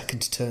last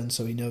second to turn,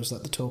 so he knows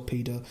that the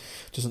torpedo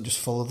doesn't just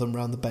follow them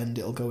around the bend,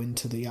 it'll go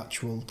into the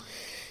actual,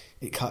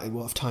 it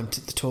won't have time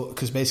to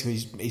because basically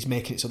he's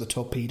making it so the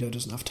torpedo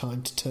doesn't have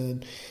time to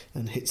turn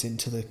and hits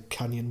into the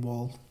canyon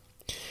wall.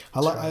 I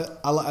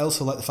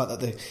also like the fact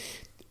that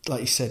like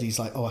you said, he's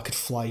like, I could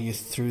fly you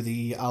through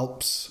the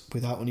Alps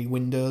without any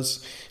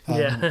windows,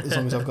 as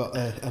long as I've got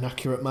an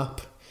accurate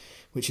map,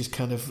 which is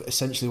kind of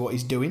essentially what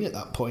he's doing at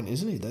that point,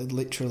 isn't he? They're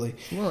literally.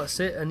 Well,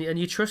 that's it, and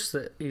you trust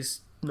that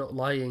he's not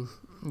lying,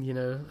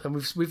 And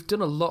we've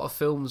done a lot of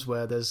films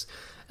where there's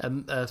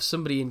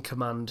somebody in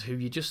command who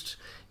you just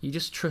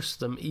trust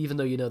them, even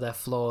though they're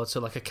flawed. So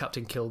like a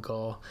Captain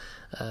Kilgore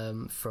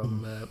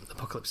from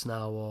Apocalypse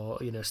Now, or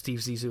Steve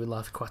Zissou in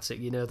Life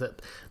Aquatic.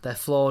 That they're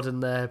flawed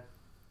and they're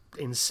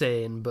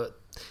insane, but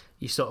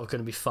you're sort of going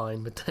to be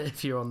fine with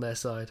if you're on their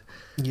side.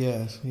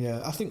 Yeah.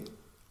 I think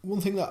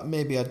one thing that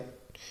maybe I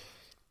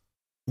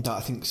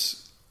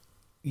think's,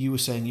 you were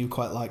saying you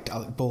quite liked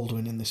Alec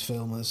Baldwin in this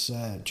film as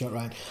Jack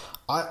Ryan.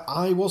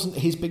 I wasn't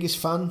his biggest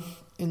fan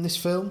in this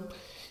film.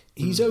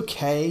 He's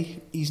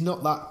okay. He's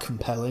not that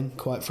compelling,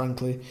 quite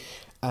frankly.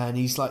 And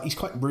he's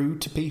quite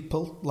rude to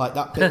people. Like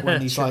that bit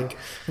when he's like,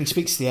 when he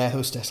speaks to the air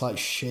hostess like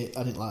shit.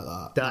 I didn't like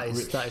that. That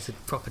is a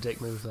proper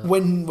dick move. That.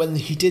 When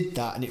he did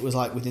that, and it was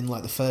like within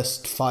like the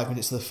first 5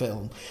 minutes of the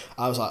film,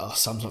 I was like,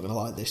 Sam's not going to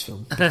like this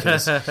film,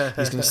 because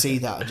he's going to see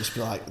that and just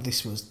be like,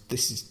 this is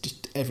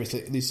just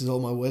everything. This is all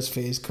my worst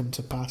fears come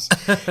to pass.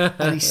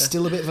 And he's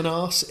still a bit of an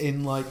arse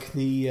in like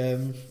the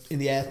in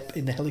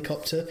the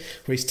helicopter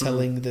where he's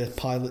telling the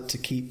pilot to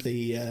keep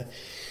the.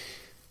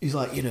 He's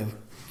like,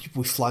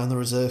 we fly on the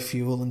reserve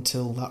fuel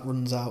until that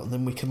runs out, and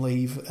then we can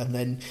leave. And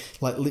then,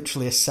 like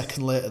literally a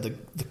second later,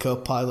 the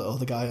co-pilot or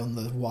the guy on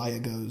the wire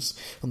goes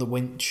on the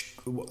winch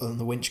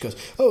goes,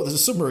 "Oh, there's a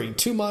submarine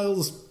 2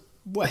 miles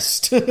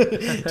west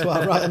to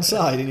our right hand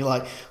side," and you're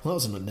like, well, that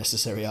was an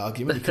unnecessary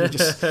argument. You could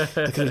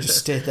have just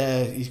stayed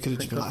there. You could have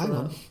just been like, hang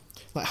on,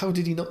 like how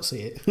did he not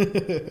see it?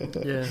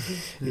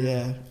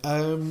 yeah.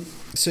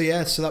 So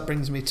that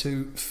brings me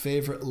to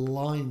favourite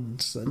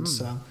lines then.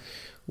 Sam,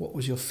 what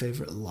was your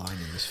favourite line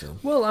in this film?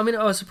 Well, I mean,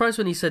 I was surprised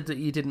when you said that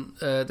you didn't,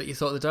 that you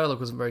thought the dialogue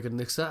wasn't very good.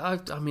 Because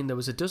I mean, there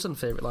was a dozen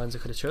favourite lines I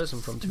could have chosen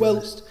from. To be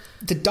honest,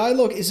 the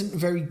dialogue isn't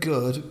very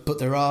good, but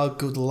there are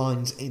good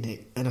lines in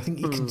it, and I think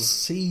you can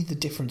see the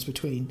difference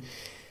between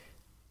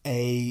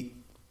I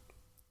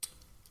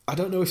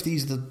don't know if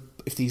these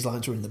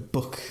lines were in the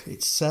book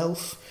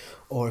itself,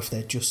 or if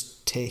they're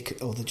just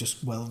they're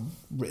just well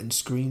written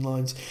screen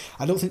lines.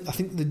 I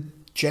think the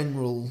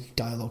general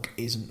dialogue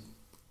isn't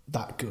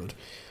that good.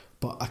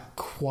 But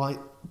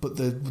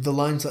the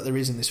lines that there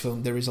is in this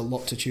film, there is a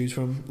lot to choose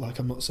from. Like,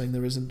 I'm not saying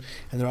there isn't,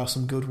 and there are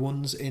some good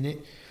ones in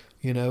it,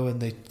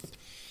 and they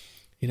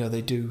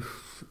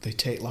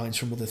take lines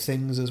from other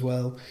things as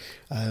well.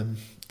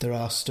 There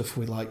are stuff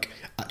with like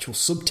actual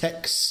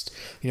subtext.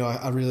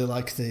 I really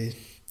like the.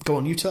 Go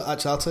on, you tell.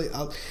 Actually, I'll tell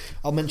you.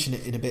 I'll mention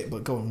it in a bit.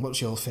 But go on. What's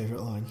your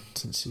favourite line?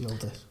 Since you're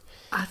the.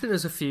 I think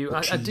there's a few.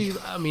 I do.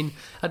 I mean,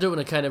 I don't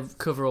want to kind of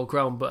cover all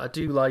ground, but I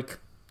do like.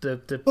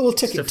 We'll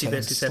take stuff it he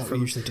basically said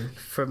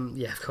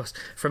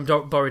from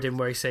Borodin,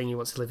 where he's saying he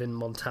wants to live in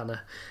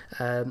Montana,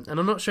 and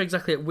I'm not sure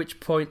exactly at which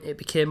point it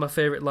became my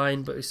favourite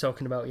line, but he's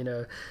talking about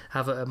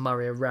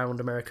marry a round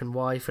American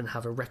wife and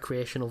have a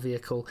recreational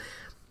vehicle.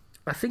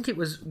 I think it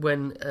was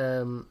when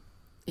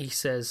he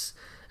says,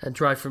 and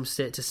drive from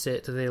state to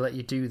state, do they let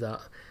you do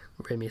that?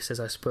 Raimi says,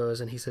 I suppose,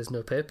 and he says,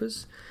 no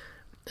papers.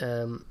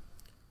 That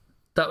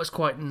was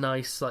quite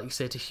nice, like you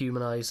say, to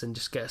humanise and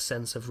just get a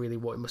sense of really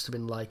what it must have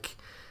been like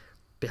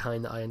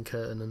behind the Iron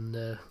Curtain, and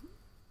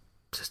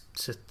to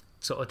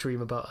sort of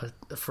dream about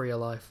a freer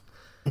life.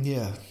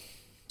 Yeah.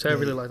 So I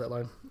really like that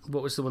line.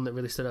 What was the one that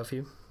really stood out for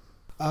you?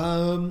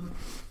 It's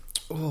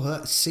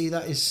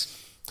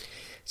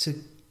a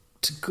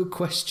good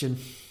question.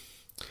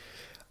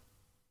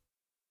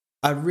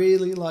 I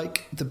really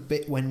like the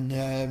bit when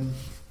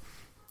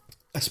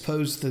I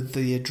suppose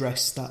the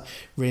address that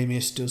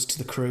Ramius does to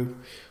the crew,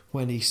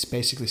 when he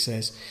basically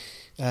says,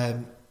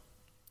 and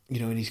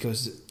he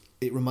goes,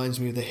 it reminds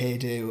me of the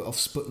heyday of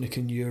Sputnik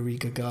and Yuri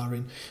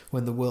Gagarin,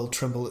 when the world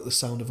trembled at the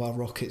sound of our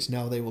rockets.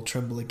 Now they will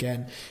tremble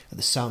again at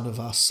the sound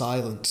of our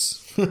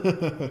silence.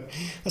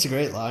 That's a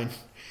great line.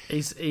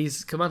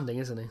 He's commanding,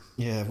 isn't he?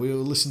 Yeah, we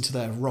will listen to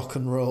their rock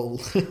and roll.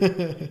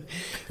 Go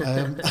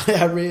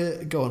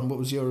on, what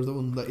was your other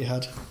one that you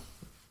had?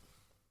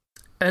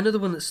 Another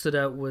one that stood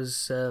out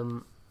was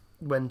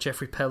when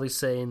Jeffrey Pell is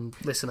saying,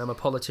 listen, I'm a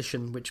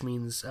politician, which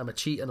means I'm a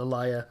cheat and a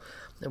liar,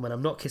 and when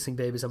I'm not kissing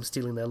babies, I'm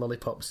stealing their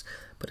lollipops,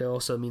 but it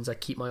also means I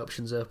keep my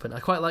options open. I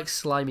quite like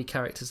slimy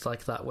characters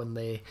like that when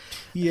they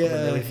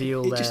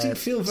reveal their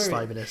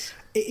sliminess.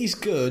 It is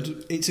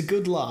good. It's a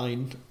good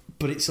line,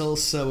 but it's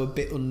also a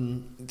bit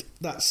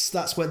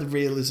that's where the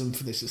realism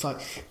for this. It's like,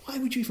 why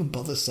would you even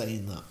bother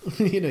saying that?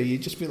 You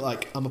just be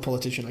like, I'm a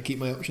politician, I keep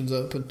my options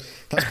open.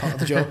 That's part of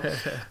the job.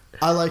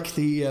 I like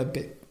the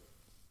bit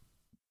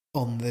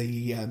on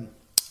the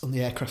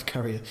aircraft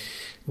carrier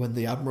when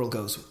the Admiral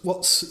goes,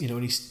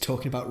 and he's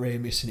talking about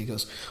Ramius, and he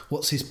goes,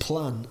 what's his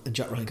plan? And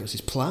Jack Ryan goes, his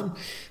plan?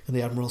 And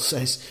the Admiral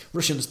says,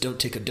 Russians don't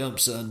take a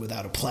dump, son,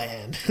 without a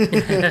plan.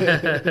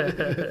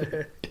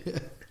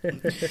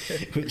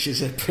 Which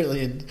is a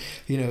brilliant,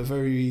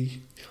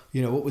 very,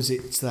 what was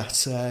it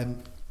that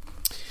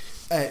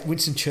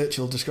Winston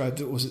Churchill described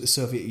it, was it the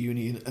Soviet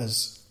Union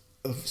as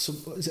a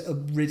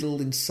riddle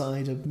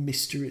inside a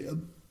mystery, a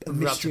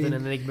mystery, wrapped up in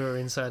an enigma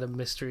inside a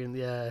mystery, and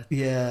I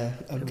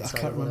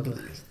can't remember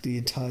the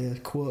entire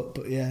quote,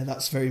 but yeah,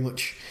 that's very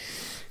much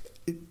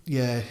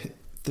the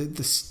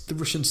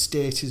Russian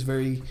state is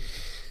very,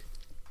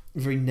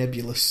 very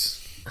nebulous.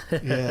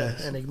 Yeah,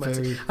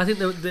 enigmatic. I think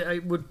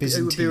it would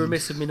be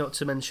remiss of me not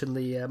to mention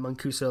the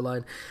Mancuso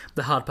line.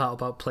 The hard part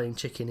about playing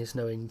chicken is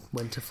knowing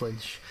when to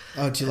flinch.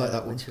 Oh, do you like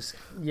that one? Because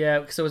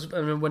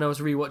when I was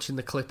rewatching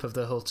the clip of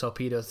the whole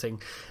torpedo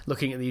thing,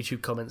 looking at the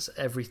YouTube comments,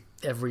 every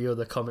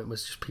other comment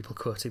was just people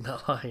quoting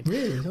that line.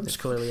 Really, it's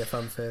clearly a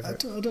fan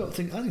favourite. I didn't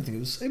think it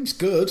was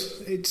good.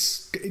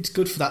 It's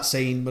good for that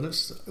scene, but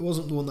it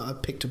wasn't the one that I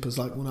picked up as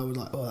like one I was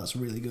like, oh, that's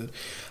really good.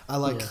 I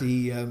like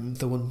the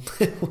one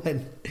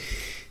when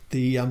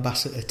the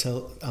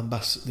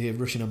the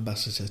Russian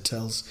ambassador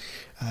tells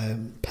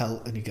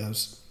Pell, and he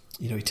goes,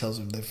 he tells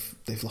him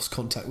they've lost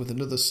contact with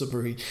another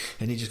submarine,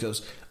 and he just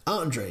goes,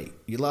 Andre,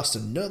 you lost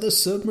another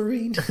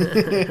submarine.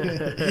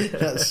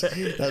 That's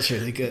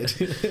really good.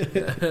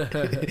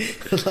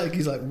 Like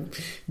he's like,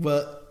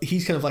 well,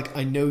 he's kind of like,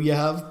 I know you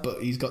have,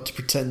 but he's got to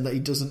pretend that he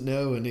doesn't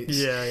know, and it's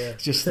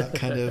just that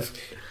kind of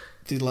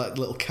the like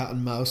little cat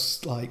and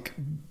mouse like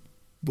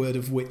word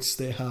of wits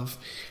they have.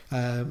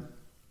 There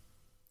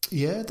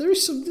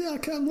is some.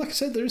 Like I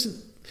said, there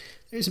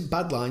isn't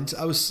bad lines.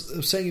 I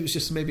was saying it was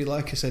just maybe,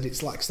 like I said,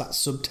 it lacks that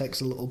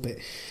subtext a little bit,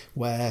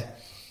 where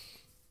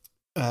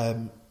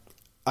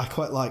I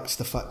quite liked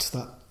the fact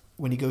that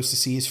when he goes to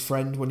see his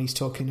friend, when he's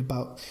talking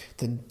about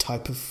the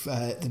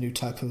new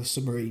type of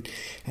submarine,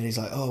 and he's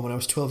like, "Oh, when I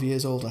was 12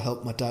 years old, I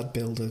helped my dad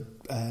build a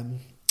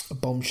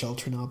bomb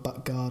shelter in our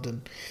back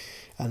garden,"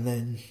 and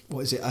then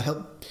what is it? I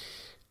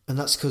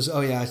that's because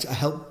I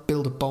helped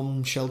build a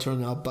bomb shelter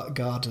in our back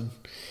garden,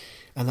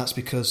 and that's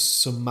because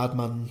some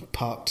madman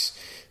parked,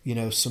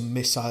 some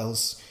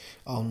missiles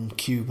on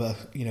Cuba.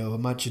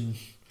 Imagine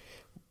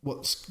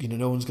what's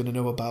no one's going to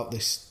know about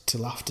this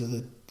till after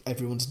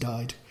everyone's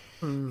died.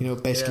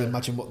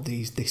 Imagine what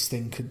this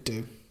thing could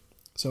do.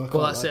 So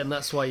that's it, and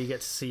that's why you get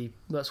to see.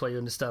 That's why you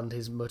understand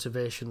his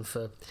motivation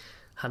for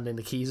handing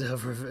the keys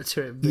over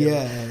to it.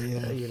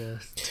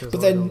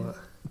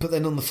 But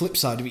then on the flip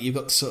side of it, you've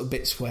got the sort of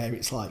bits where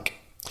it's like,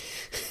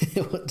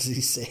 what does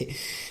he say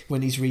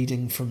when he's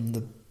reading from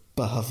the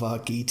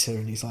Bhagavad Gita,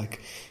 and he's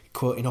like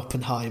quoting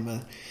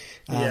Oppenheimer.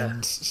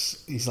 And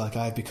he's like,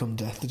 I've become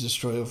death, the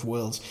destroyer of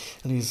worlds.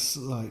 And he's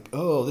like,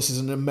 oh, this is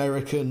an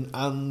American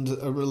and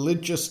a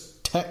religious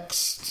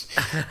text.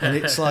 And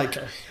it's like,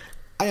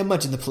 I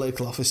imagine the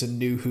political officer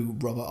knew who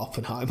Robert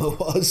Oppenheimer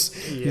was.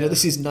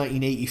 This is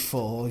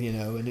 1984,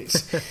 and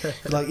it's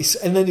like,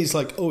 and then it's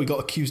like, oh, he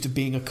got accused of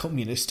being a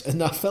communist.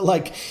 And I felt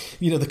like,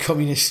 the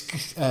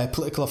communist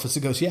political officer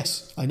goes,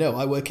 yes, I know,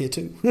 I work here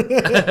too.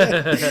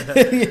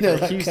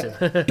 Accused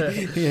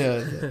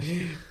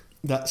him.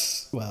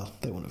 That's, well,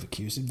 they wouldn't have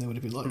accused him. They would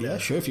have been like, yeah,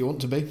 sure, if you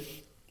want to be.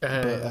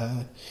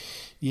 So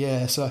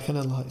I kind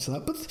of liked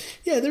that. But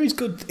there is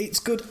good. It's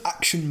good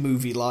action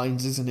movie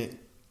lines, isn't it?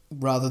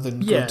 Rather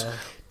than good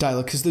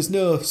dialogue, because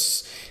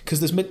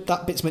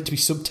that bit's meant to be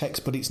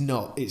subtext, but it's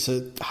not. It's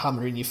a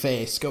hammer in your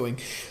face, going,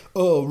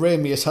 "Oh,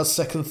 Ramius has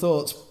second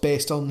thoughts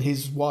based on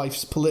his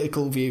wife's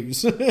political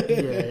views." Of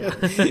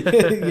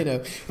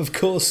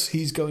course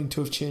he's going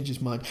to have changed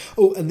his mind.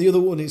 Oh, and the other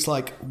one is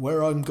like,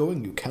 "Where I'm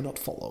going, you cannot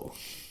follow."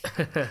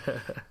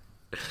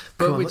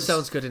 But which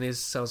sounds good in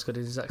his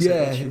accent.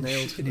 Yeah, in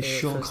his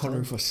Sean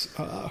Connery voice.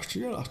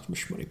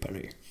 Miss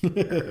Moneypenny.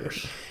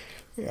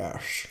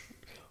 Yes.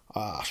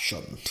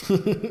 Son.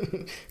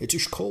 It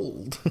is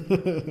cold.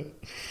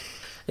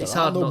 It's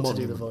hard not to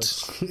do the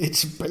voice.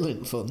 It's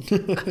brilliant fun.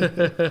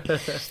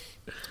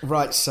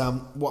 Right,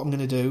 Sam, what I'm going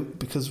to do,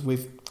 because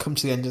we've come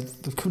to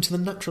the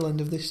natural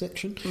end of this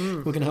section,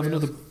 we're going to have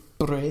another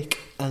break,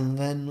 and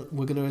then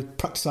we're going to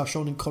practice our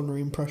Sean and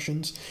Connery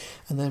impressions,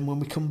 and then when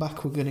we come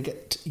back, we're going to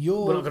get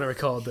your... We're not going to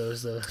record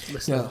those, though.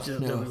 Listen, don't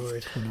be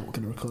worried. We're not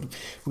going to record them.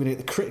 We're going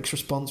to get the critics'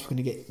 response, we're going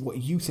to get what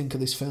you think of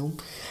this film,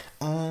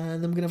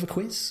 and then we're going to have a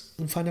quiz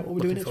and find out what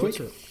we're doing next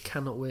week.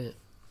 Cannot wait.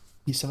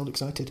 You sound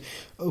excited.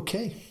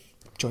 Okay,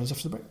 join us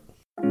after the break.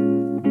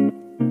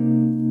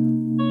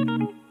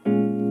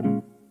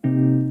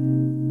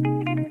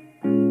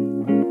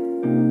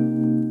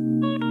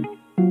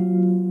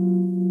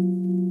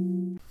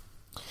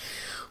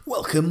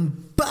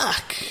 Welcome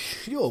back.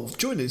 You're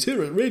joining us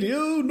here at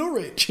Radio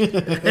Norwich.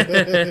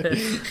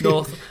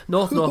 North,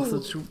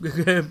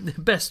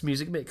 best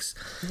music mix.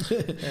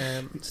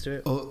 Let's do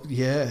it. Oh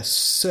yeah.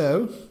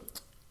 So,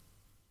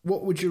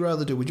 what would you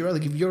rather do? Would you rather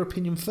give your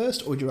opinion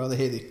first, or would you rather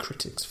hear the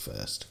critics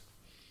first?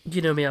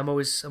 You know me. I'm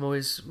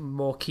always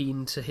more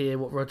keen to hear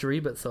what Roger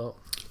Ebert thought.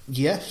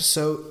 Yeah,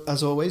 so,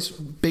 as always,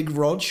 Big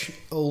Rog,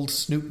 old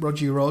Snoop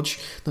Roger Rog,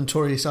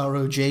 notorious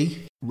ROG,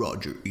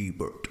 Roger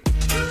Ebert.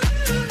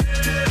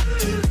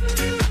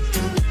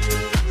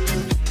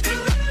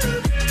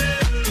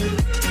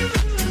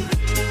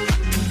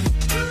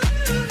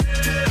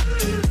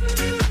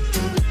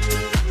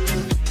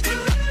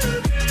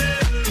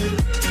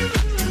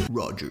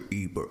 Roger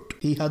Ebert.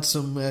 He had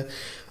some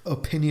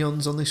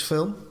opinions on this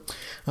film.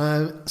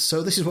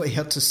 So this is what he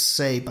had to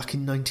say back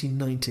in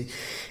 1990.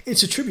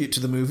 It's a tribute to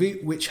the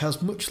movie, which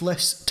has much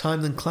less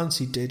time than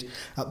Clancy did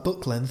at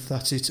book length,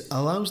 that it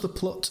allows the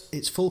plot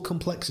its full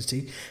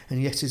complexity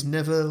and yet is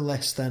never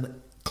less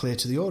than clear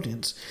to the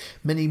audience.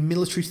 Many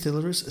military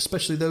thrillers,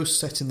 especially those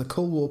set in the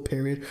Cold War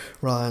period,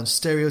 rely on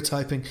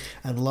stereotyping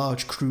and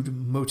large crude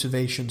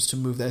motivations to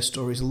move their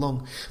stories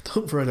along. The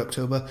Hunt for Red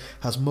October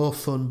has more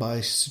fun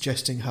by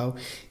suggesting how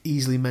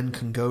easily men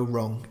can go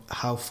wrong,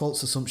 how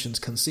false assumptions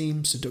can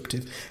seem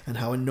seductive, and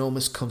how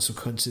enormous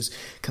consequences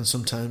can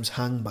sometimes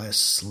hang by a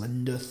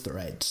slender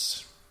thread.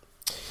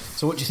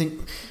 So what do you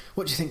think?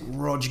 What do you think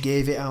Rog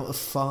gave it out of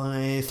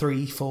 5,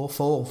 3, 4,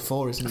 4?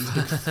 4 isn't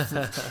he?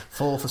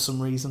 4 for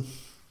some reason.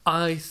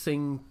 I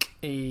think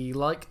he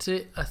liked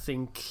it. I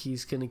think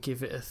he's going to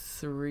give it a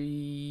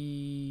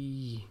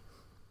 3.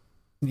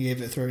 You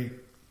gave it a 3?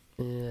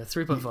 Yeah,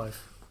 3.5.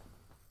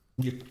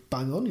 You're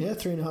bang on, yeah,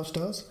 3.5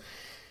 stars.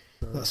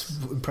 Nice.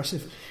 That's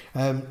impressive.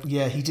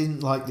 He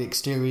didn't like the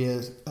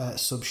exterior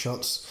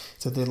sub-shots,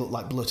 so they look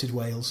like bloated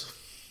whales.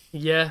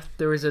 Yeah,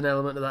 there is an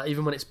element of that.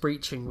 Even when it's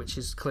breaching, which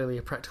is clearly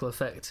a practical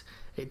effect,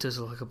 it does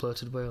look like a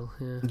bloated whale.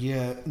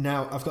 Yeah.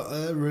 Now, I've got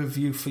a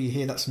review for you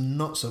here that's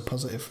not so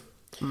positive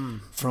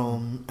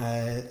from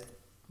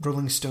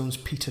Rolling Stone's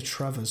Peter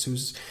Travers,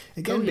 who's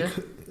again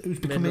who's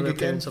becoming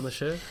again on the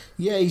show.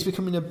 Yeah, he's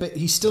becoming a bit.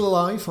 He's still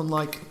alive,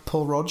 unlike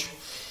Paul Rodge.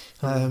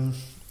 And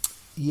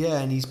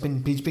he's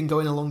been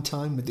going a long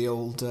time with the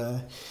old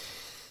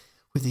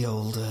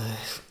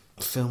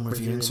film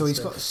reviewing. So he's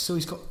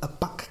got a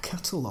back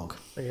catalogue.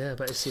 Yeah, I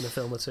bet he's seen a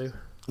film or two.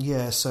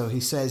 Yeah, so he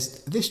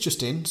says, this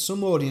just in,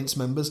 some audience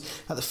members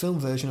at the film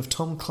version of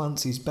Tom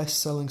Clancy's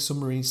best-selling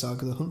submarine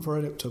saga, The Hunt for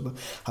Red October,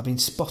 have been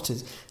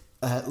spotted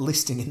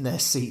listing in their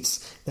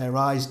seats, their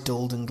eyes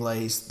dulled and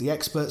glazed. The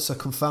experts are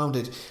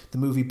confounded. The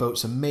movie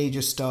boats a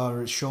major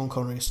star as Sean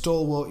Connery, a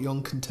stalwart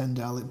young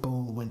contender Alec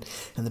Baldwin,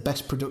 and the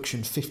best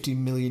production $50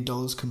 million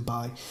can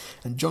buy.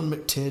 And John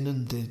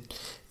McTiernan,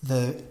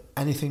 the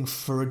anything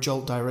for a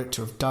jolt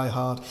director of Die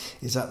Hard,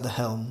 is at the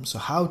helm. So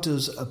how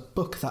does a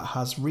book that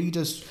has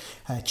readers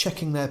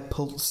checking their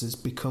pulses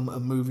become a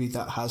movie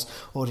that has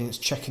audience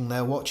checking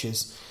their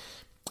watches?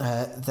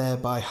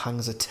 Thereby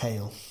hangs a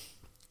tale.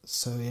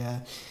 So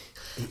yeah.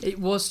 It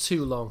was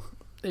too long.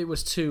 It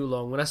was too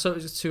long. When I saw it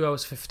was 2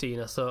 hours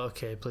 15, I thought,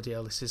 okay, bloody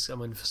hell,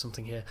 I'm in for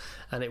something here.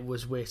 And it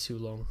was way too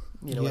long.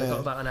 When I got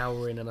about an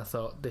hour in and I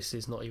thought, this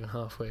is not even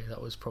halfway.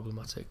 That was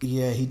problematic.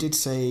 Yeah, he did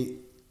say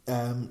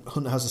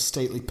Hunt has a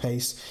stately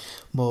pace,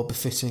 more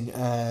befitting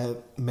a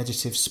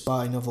meditative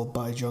spy novel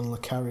by John le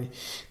Carre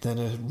than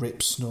a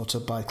rip snorter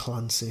by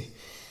Clancy.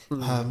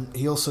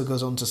 He also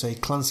goes on to say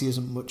Clancy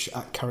isn't much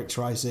at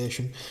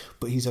characterisation,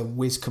 but he's a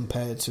whiz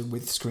compared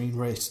with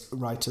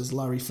screenwriters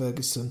Larry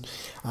Ferguson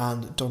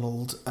and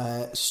Donald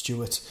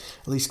Stewart.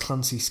 At least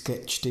Clancy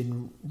sketched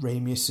in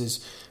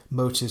Ramius's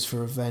motives for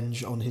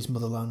revenge on his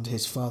motherland.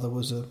 His father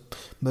was a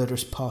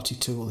murderous party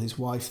tool, his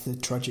wife the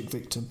tragic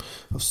victim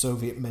of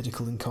Soviet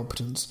medical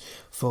incompetence.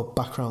 For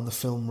background, the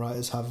film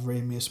writers have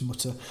Ramius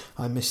mutter,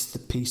 I missed the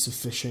piece of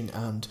fishing,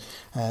 and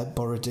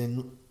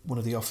Borodin, one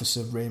of the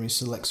officers Ramis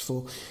selects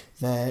for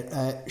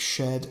their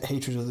shared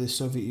hatred of the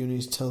Soviet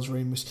Union, tells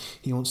Ramis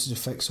he wants to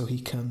defect so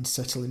he can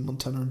settle in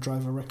Montana and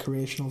drive a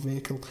recreational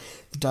vehicle.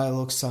 The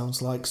dialogue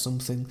sounds like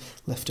something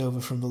left over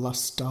from the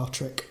last Star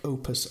Trek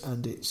opus,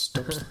 and it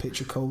stops the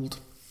picture cold.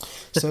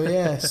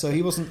 So so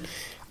he wasn't...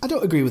 I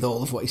don't agree with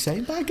all of what he's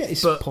saying, but I get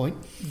his point.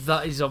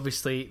 That is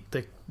obviously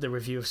the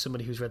review of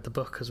somebody who's read the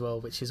book as well,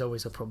 which is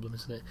always a problem,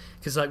 isn't it?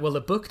 Because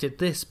the book did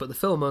this, but the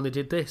film only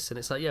did this, and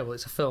it's like,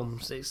 it's a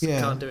film.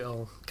 Can't do it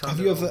all. Have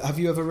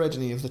you ever read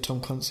any of the Tom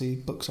Clancy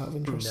books out of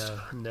interest?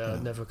 No,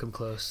 never come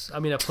close.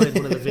 I mean, I played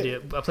one of the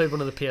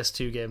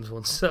PS2 games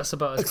once. That's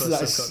about as close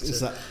as I've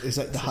got to. Is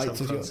that the height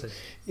of your?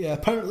 Yeah,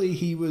 apparently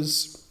he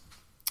was.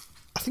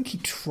 I think he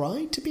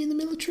tried to be in the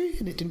military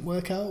and it didn't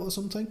work out or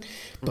something.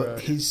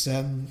 But his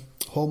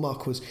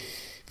hallmark was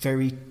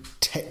very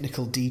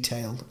technical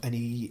detail, and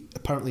he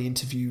apparently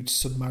interviewed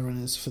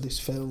submariners for this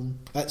film.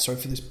 For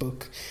this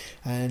book,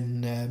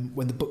 and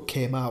when the book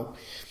came out,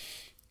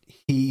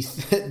 the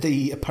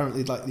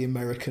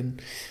American,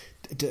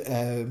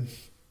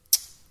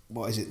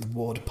 what is it, the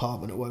War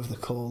Department or whatever they're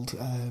called.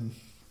 I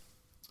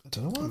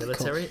don't know what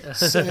military. They're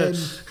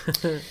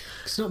called.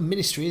 It's not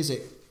ministry, is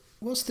it?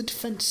 What's the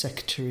Defence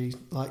Secretary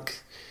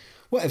like?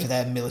 Whatever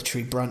their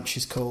military branch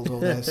is called, or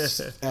their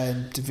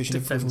division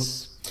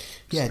defense of...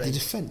 Yeah, the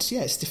Defence.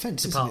 Yeah, it's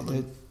Defence, isn't it?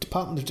 The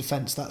Department of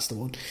Defence, that's the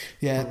one.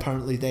 Yeah,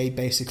 apparently they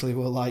basically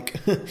were like,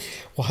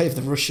 why have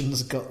the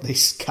Russians got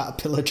this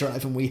Caterpillar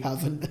drive and we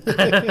haven't?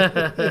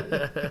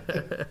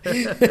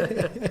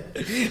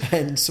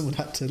 And someone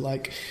had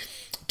to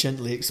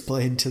gently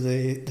explain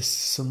to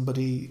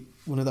somebody,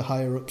 one of the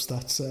higher ups,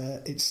 that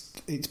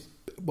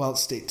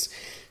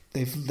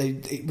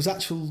it was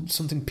actual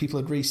something people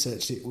had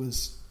researched. It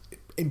was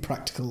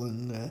impractical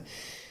and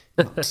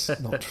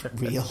not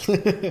real.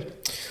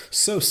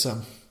 So,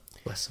 Sam.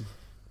 Bless them.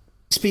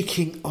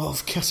 Speaking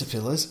of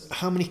caterpillars,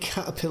 how many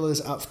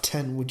caterpillars out of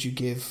 10 would you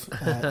give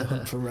The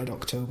Hunt for Red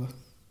October?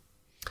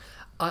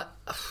 I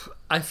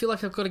feel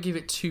like I've got to give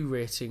it 2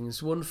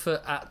 ratings. One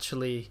for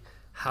actually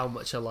how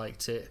much I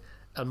liked it,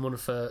 and one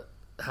for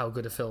how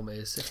good a film it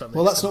is, if that makes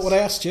Well, that's sense. not what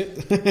I asked you.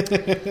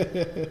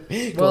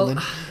 Go on,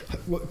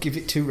 then. Give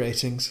it 2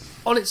 ratings.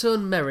 On its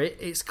own merit,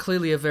 it's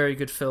clearly a very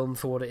good film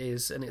for what it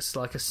is, and it's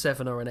like a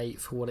 7 or an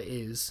 8 for what it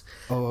is.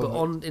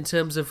 But in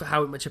terms of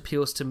how much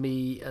appeals to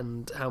me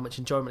and how much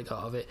enjoyment I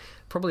got out of it,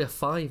 probably a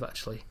 5,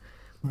 actually.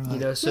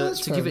 Right. So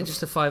to give it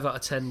just a 5 out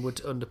of 10 would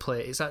underplay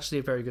it. It's actually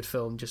a very good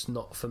film, just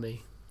not for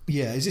me.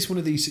 Yeah, is this one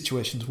of these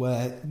situations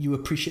where you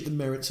appreciate the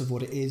merits of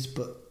what it is,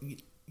 but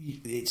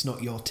it's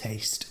not your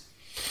taste?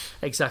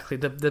 Exactly.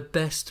 The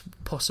best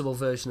possible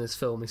version of this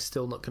film is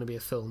still not going to be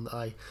a film that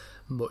I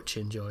much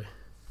enjoy.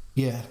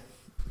 Yeah,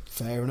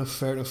 fair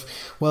enough.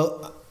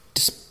 Well,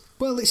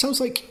 it sounds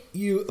like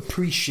you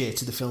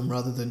appreciated the film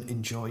rather than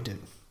enjoyed it.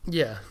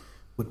 Yeah.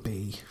 Would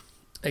be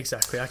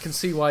Exactly. I can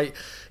see why,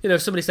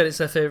 if somebody said it's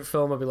their favourite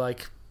film, I'd be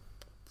like,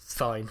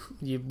 fine.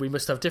 We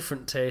must have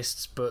different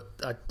tastes, but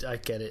I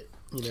get it.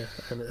 I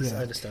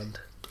understand.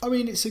 I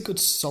mean, it's a good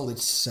solid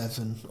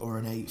 7 or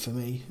an 8 for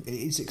me. It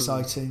is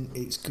exciting.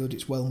 It's good.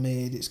 It's well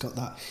made. It's got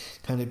that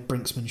kind of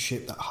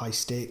brinksmanship, that high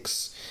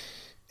stakes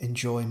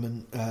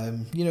enjoyment.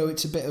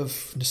 It's a bit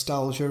of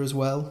nostalgia as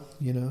well.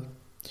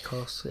 Of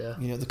course, yeah.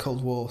 The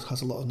Cold War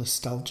has a lot of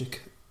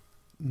nostalgic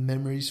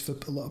memories for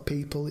a lot of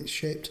people. It's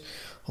shaped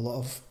a lot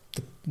of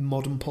the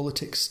modern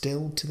politics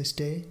still to this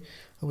day,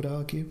 I would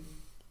argue.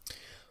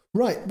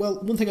 Right, well,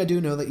 one thing I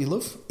do know that you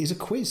love is a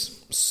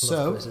quiz.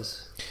 So,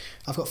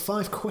 I've got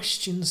 5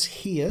 questions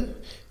here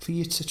for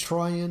you to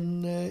try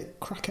and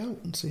crack out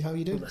and see how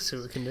you do. Let's see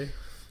what we can do.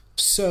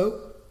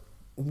 So,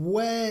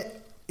 where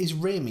is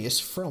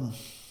Ramius from?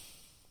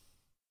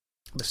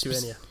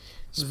 Lithuania.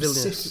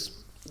 Vilnius.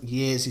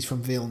 Yes, he's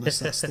from Vilnius.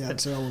 That's the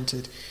answer I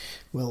wanted.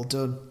 Well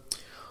done.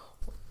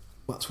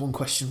 That's one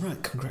question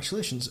right.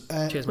 Congratulations.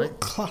 Cheers, mate. What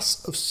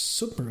class of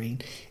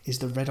submarine is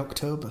the Red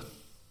October?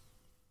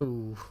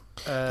 Ooh.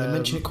 They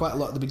mention it quite a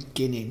lot at the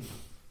beginning.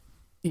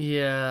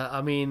 Yeah,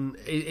 I mean,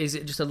 is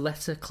it just a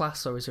letter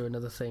class or is there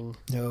another thing?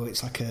 No,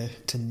 it's like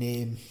to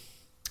name.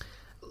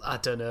 I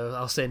don't know.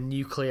 I'll say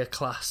nuclear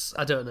class.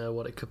 I don't know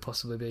what it could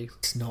possibly be.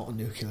 It's not a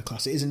nuclear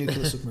class. It is a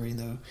nuclear submarine,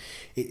 though.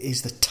 It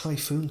is the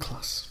Typhoon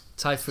class.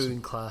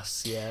 Typhoon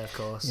class, yeah, of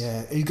course.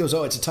 Yeah, he goes,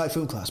 it's a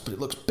Typhoon class, but it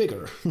looks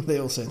bigger. They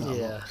all say that a lot.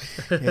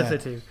 Yeah, they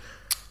do.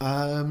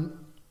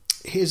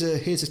 Here's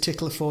a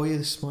tickler for you.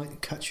 This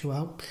might catch you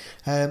out.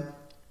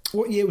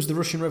 What year was the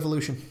Russian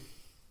Revolution?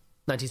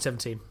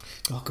 1917.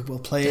 Oh, good, well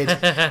played.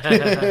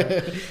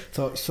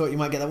 thought you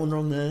might get that one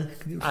wrong there.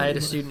 I had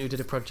a student who did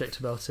a project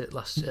about it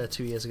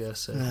 2 years ago,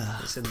 so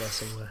it's in there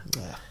somewhere.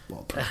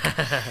 What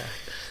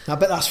I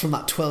bet that's from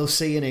that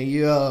 12C in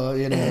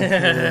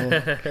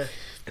it.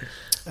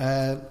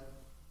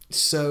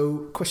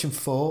 So, question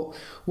 4.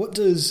 What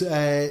does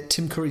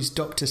Tim Curry's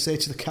doctor say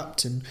to the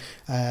captain?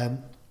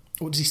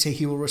 What does he say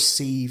he will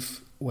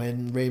receive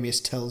when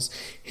Ramius tells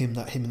him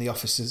that him and the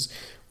officers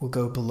will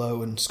go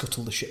below and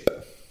scuttle the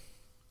ship?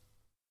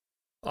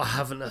 I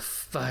haven't the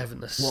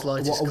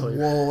slightest clue.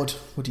 What award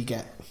would he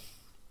get?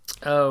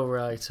 Oh,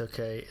 right,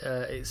 okay.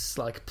 It's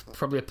like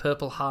probably a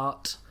Purple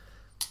Heart,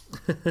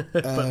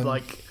 but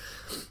like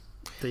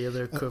the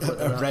other equivalent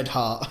of that. Red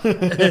Heart.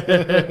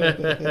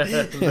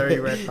 Very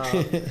red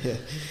heart.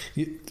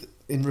 Yeah.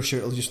 In Russia,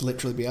 it'll just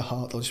literally be a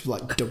heart. They'll just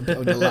like dump it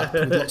on your lap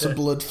with lots of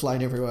blood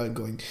flying everywhere and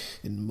going,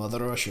 in Mother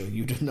Russia,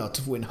 you do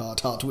not win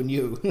heart win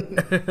you.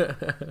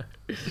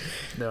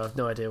 No, I've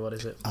no idea. What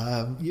is it?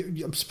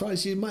 I'm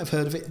surprised you might have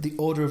heard of it. The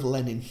Order of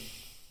Lenin.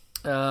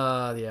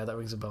 Yeah, that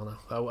rings a bell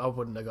now. I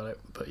wouldn't have got it,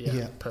 but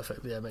yeah,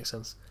 perfect. Yeah, makes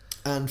sense.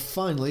 And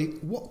finally,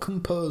 what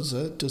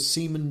composer does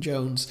Seaman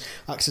Jones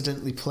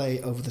accidentally play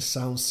over the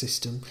sound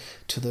system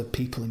to the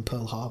people in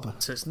Pearl Harbor?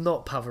 So it's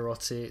not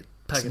Pavarotti,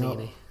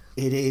 Paganini.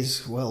 It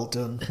is. Well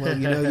done.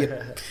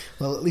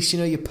 Well, at least you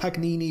know your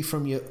Paganini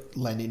from your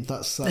Lenin.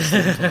 That's the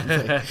important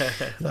thing.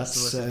 That's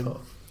the most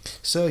important.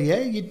 So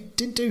yeah, you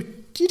did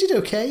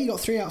okay. You got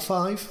 3 out of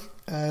 5.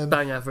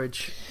 Bang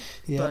average.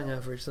 Yeah. Bang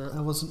average. That. I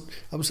was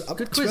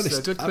good quiz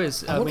though. Good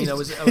quiz. I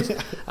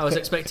was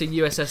expecting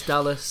USS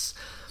Dallas,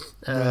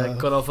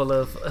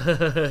 Gonovalov,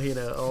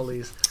 all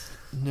these.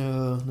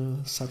 No,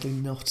 sadly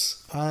not.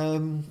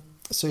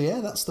 So yeah,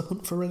 that's the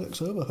Hunt for Red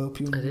October. Hope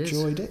you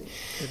enjoyed it.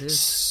 It is.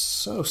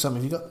 So Sam,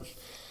 have you got?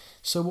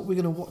 So what we're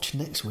going to watch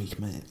next week,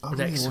 mate? I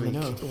really want to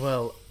know.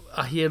 Well,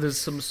 I hear there's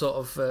some sort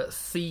of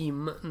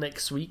theme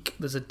next week.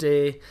 There's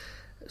a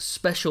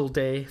special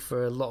day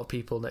for a lot of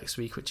people next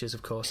week, which is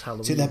of course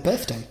Halloween. Is it their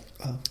birthday?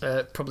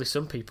 Oh. Probably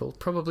some people.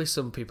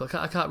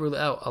 I can't rule it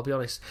out, I'll be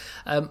honest.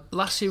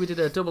 Last year we did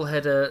a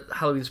double-header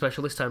Halloween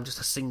special, this time just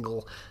a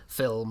single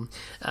film.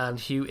 And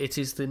Hugh, it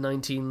is the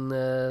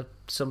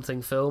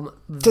 19-something film.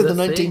 The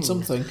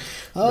 19-something?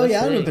 Oh,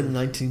 yeah, I remember the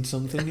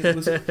 19-something.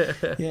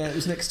 It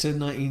was next to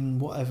 19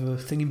 whatever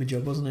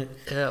thingy-my-job, wasn't it?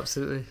 Yeah,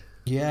 absolutely.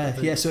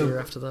 Yeah, so...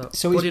 After that.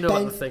 So what do you know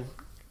about the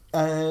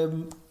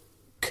thing?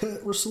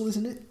 Kurt Russell,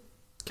 isn't it?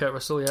 Kurt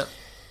Russell, yeah.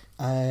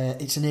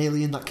 It's an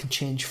alien that can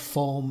change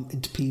form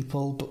into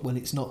people, but when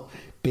it's not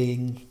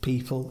being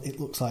people, it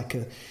looks like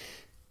a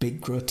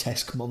big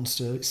grotesque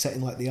monster. It's set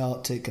in like the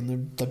Arctic,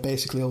 and they're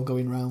basically all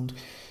going around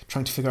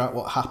trying to figure out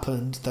what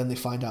happened. Then they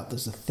find out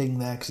there's a thing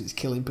there because it's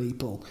killing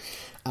people,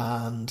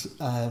 and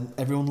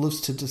everyone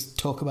loves to just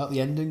talk about the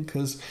ending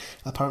because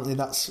apparently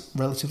that's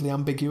relatively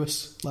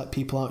ambiguous. Like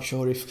people aren't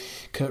sure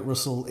if Kurt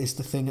Russell is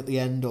the thing at the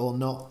end or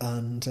not,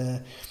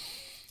 and.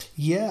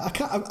 Yeah,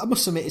 I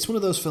must admit, it's one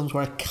of those films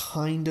where I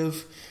kind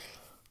of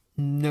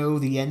know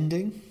the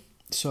ending,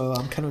 so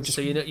I'm kind of just...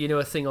 So you know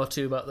a thing or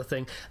two about the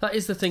thing. That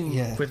is the thing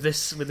with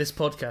this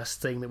podcast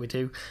thing that we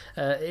do.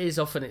 It is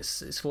often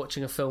it's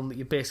watching a film that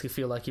you basically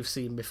feel like you've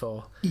seen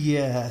before.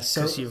 Yeah,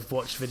 so... Because you've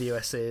watched video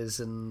essays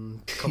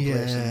and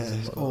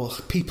compilations. Yeah, or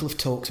people have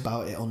talked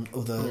about it on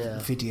other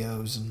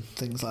videos and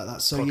things like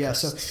that. So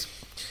podcasts. So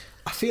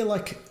I feel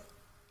like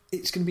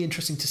it's going to be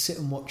interesting to sit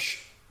and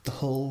watch the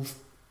whole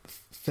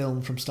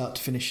film from start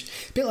to finish.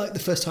 A bit like the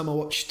first time I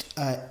watched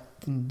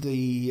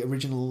the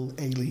original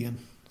Alien,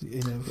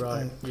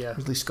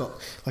 Ridley Scott.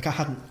 Like, I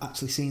hadn't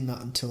actually seen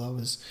that until I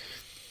was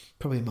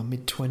probably in my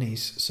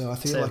mid-20s, so I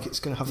feel like it's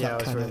going to have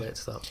that kind of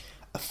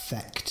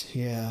effect.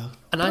 Yeah,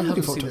 and I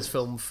haven't seen this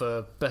film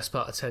for best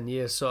part of 10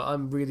 years, so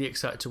I'm really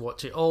excited to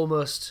watch it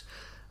almost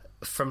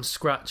from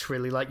scratch,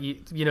 really. Like,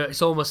 you know,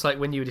 it's almost like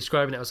when you were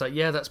describing it, I was like,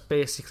 yeah, that's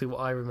basically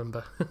what I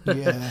remember.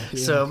 Yeah.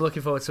 So I'm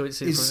looking forward to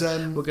it. Is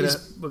Ben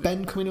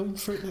coming on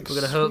for it next week?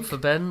 We're going to hope for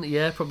Ben.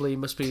 Yeah, probably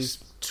must be his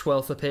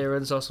 12th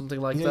appearance or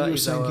something like that. You were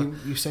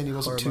saying he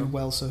wasn't too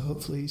well, so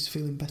hopefully he's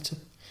feeling better.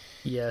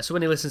 Yeah, so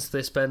when he listens to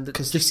this, Ben,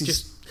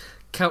 this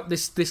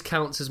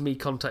counts as me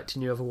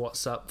contacting you over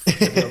WhatsApp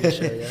on the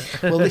show, yeah.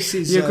 Well, this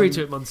is you agreed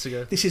to it months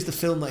ago. This is the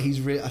film that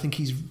I think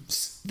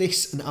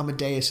this and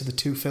Amadeus are the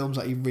two films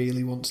that he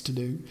really wants to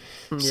do.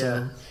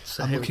 So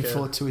I'm looking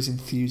forward to his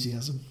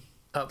enthusiasm.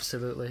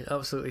 Absolutely.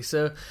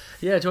 So,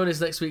 yeah, join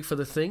us next week for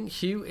The Thing.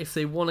 Hugh, if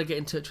they want to get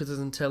in touch with us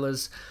and tell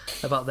us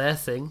about their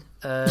thing,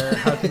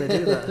 how can they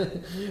do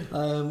that?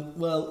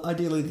 Well,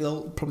 ideally,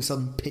 they'll probably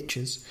send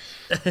pictures.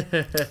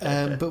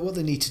 But what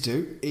they need to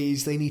do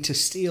is they need to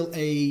steal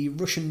a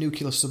Russian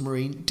nuclear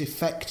submarine,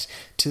 defect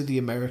to the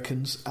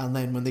Americans, and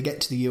then when they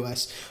get to the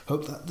US,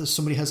 hope that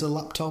somebody has a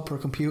laptop or a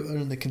computer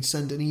and they can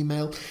send an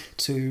email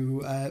to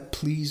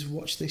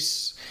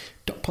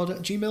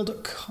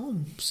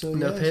pleasewatchthis.pod@gmail.com. So,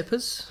 no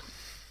papers?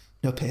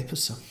 No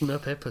papers, so. No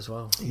papers,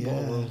 wow. Yeah.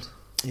 What a world.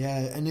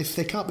 Yeah, and if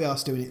they can't be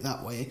asked doing it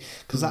that way,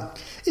 because that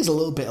is a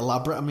little bit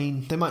elaborate. I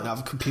mean, they might not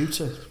have a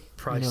computer.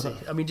 Pricey. You know,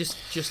 I mean, just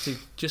to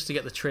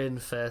get the train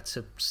fare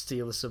to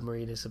steal a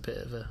submarine is a bit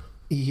of a...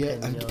 Yeah,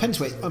 it depends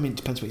where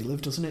you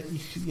live, doesn't it?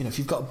 You know, if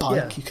you've got a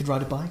bike, you could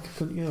ride a bike,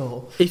 couldn't you?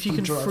 Or if you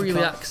can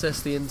freely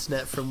access the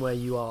internet from where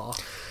you are,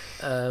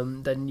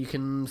 then you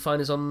can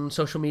find us on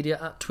social media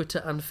at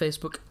Twitter and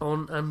Facebook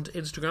and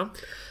Instagram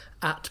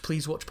at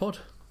PleaseWatchPod.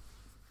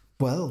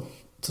 Well,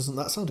 doesn't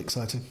that sound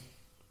exciting?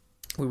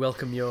 We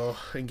welcome your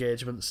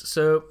engagements.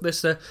 So,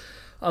 listener,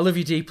 I love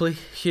you deeply.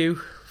 Hugh,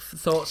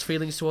 thoughts,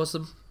 feelings towards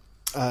them?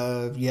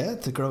 Yeah,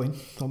 they're growing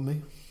on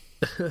me.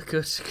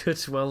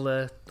 Good.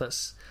 Well,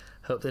 let's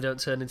hope they don't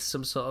turn into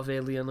some sort of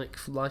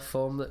alienic life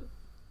form that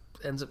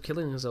ends up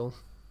killing us all.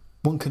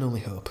 One can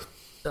only hope.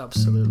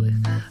 Absolutely.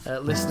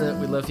 Listener,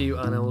 we love you,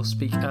 and I will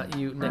speak at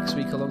you next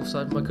week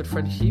alongside my good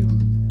friend Hugh.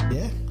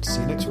 Yeah, see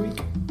you next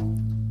week.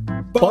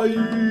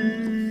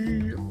 Bye!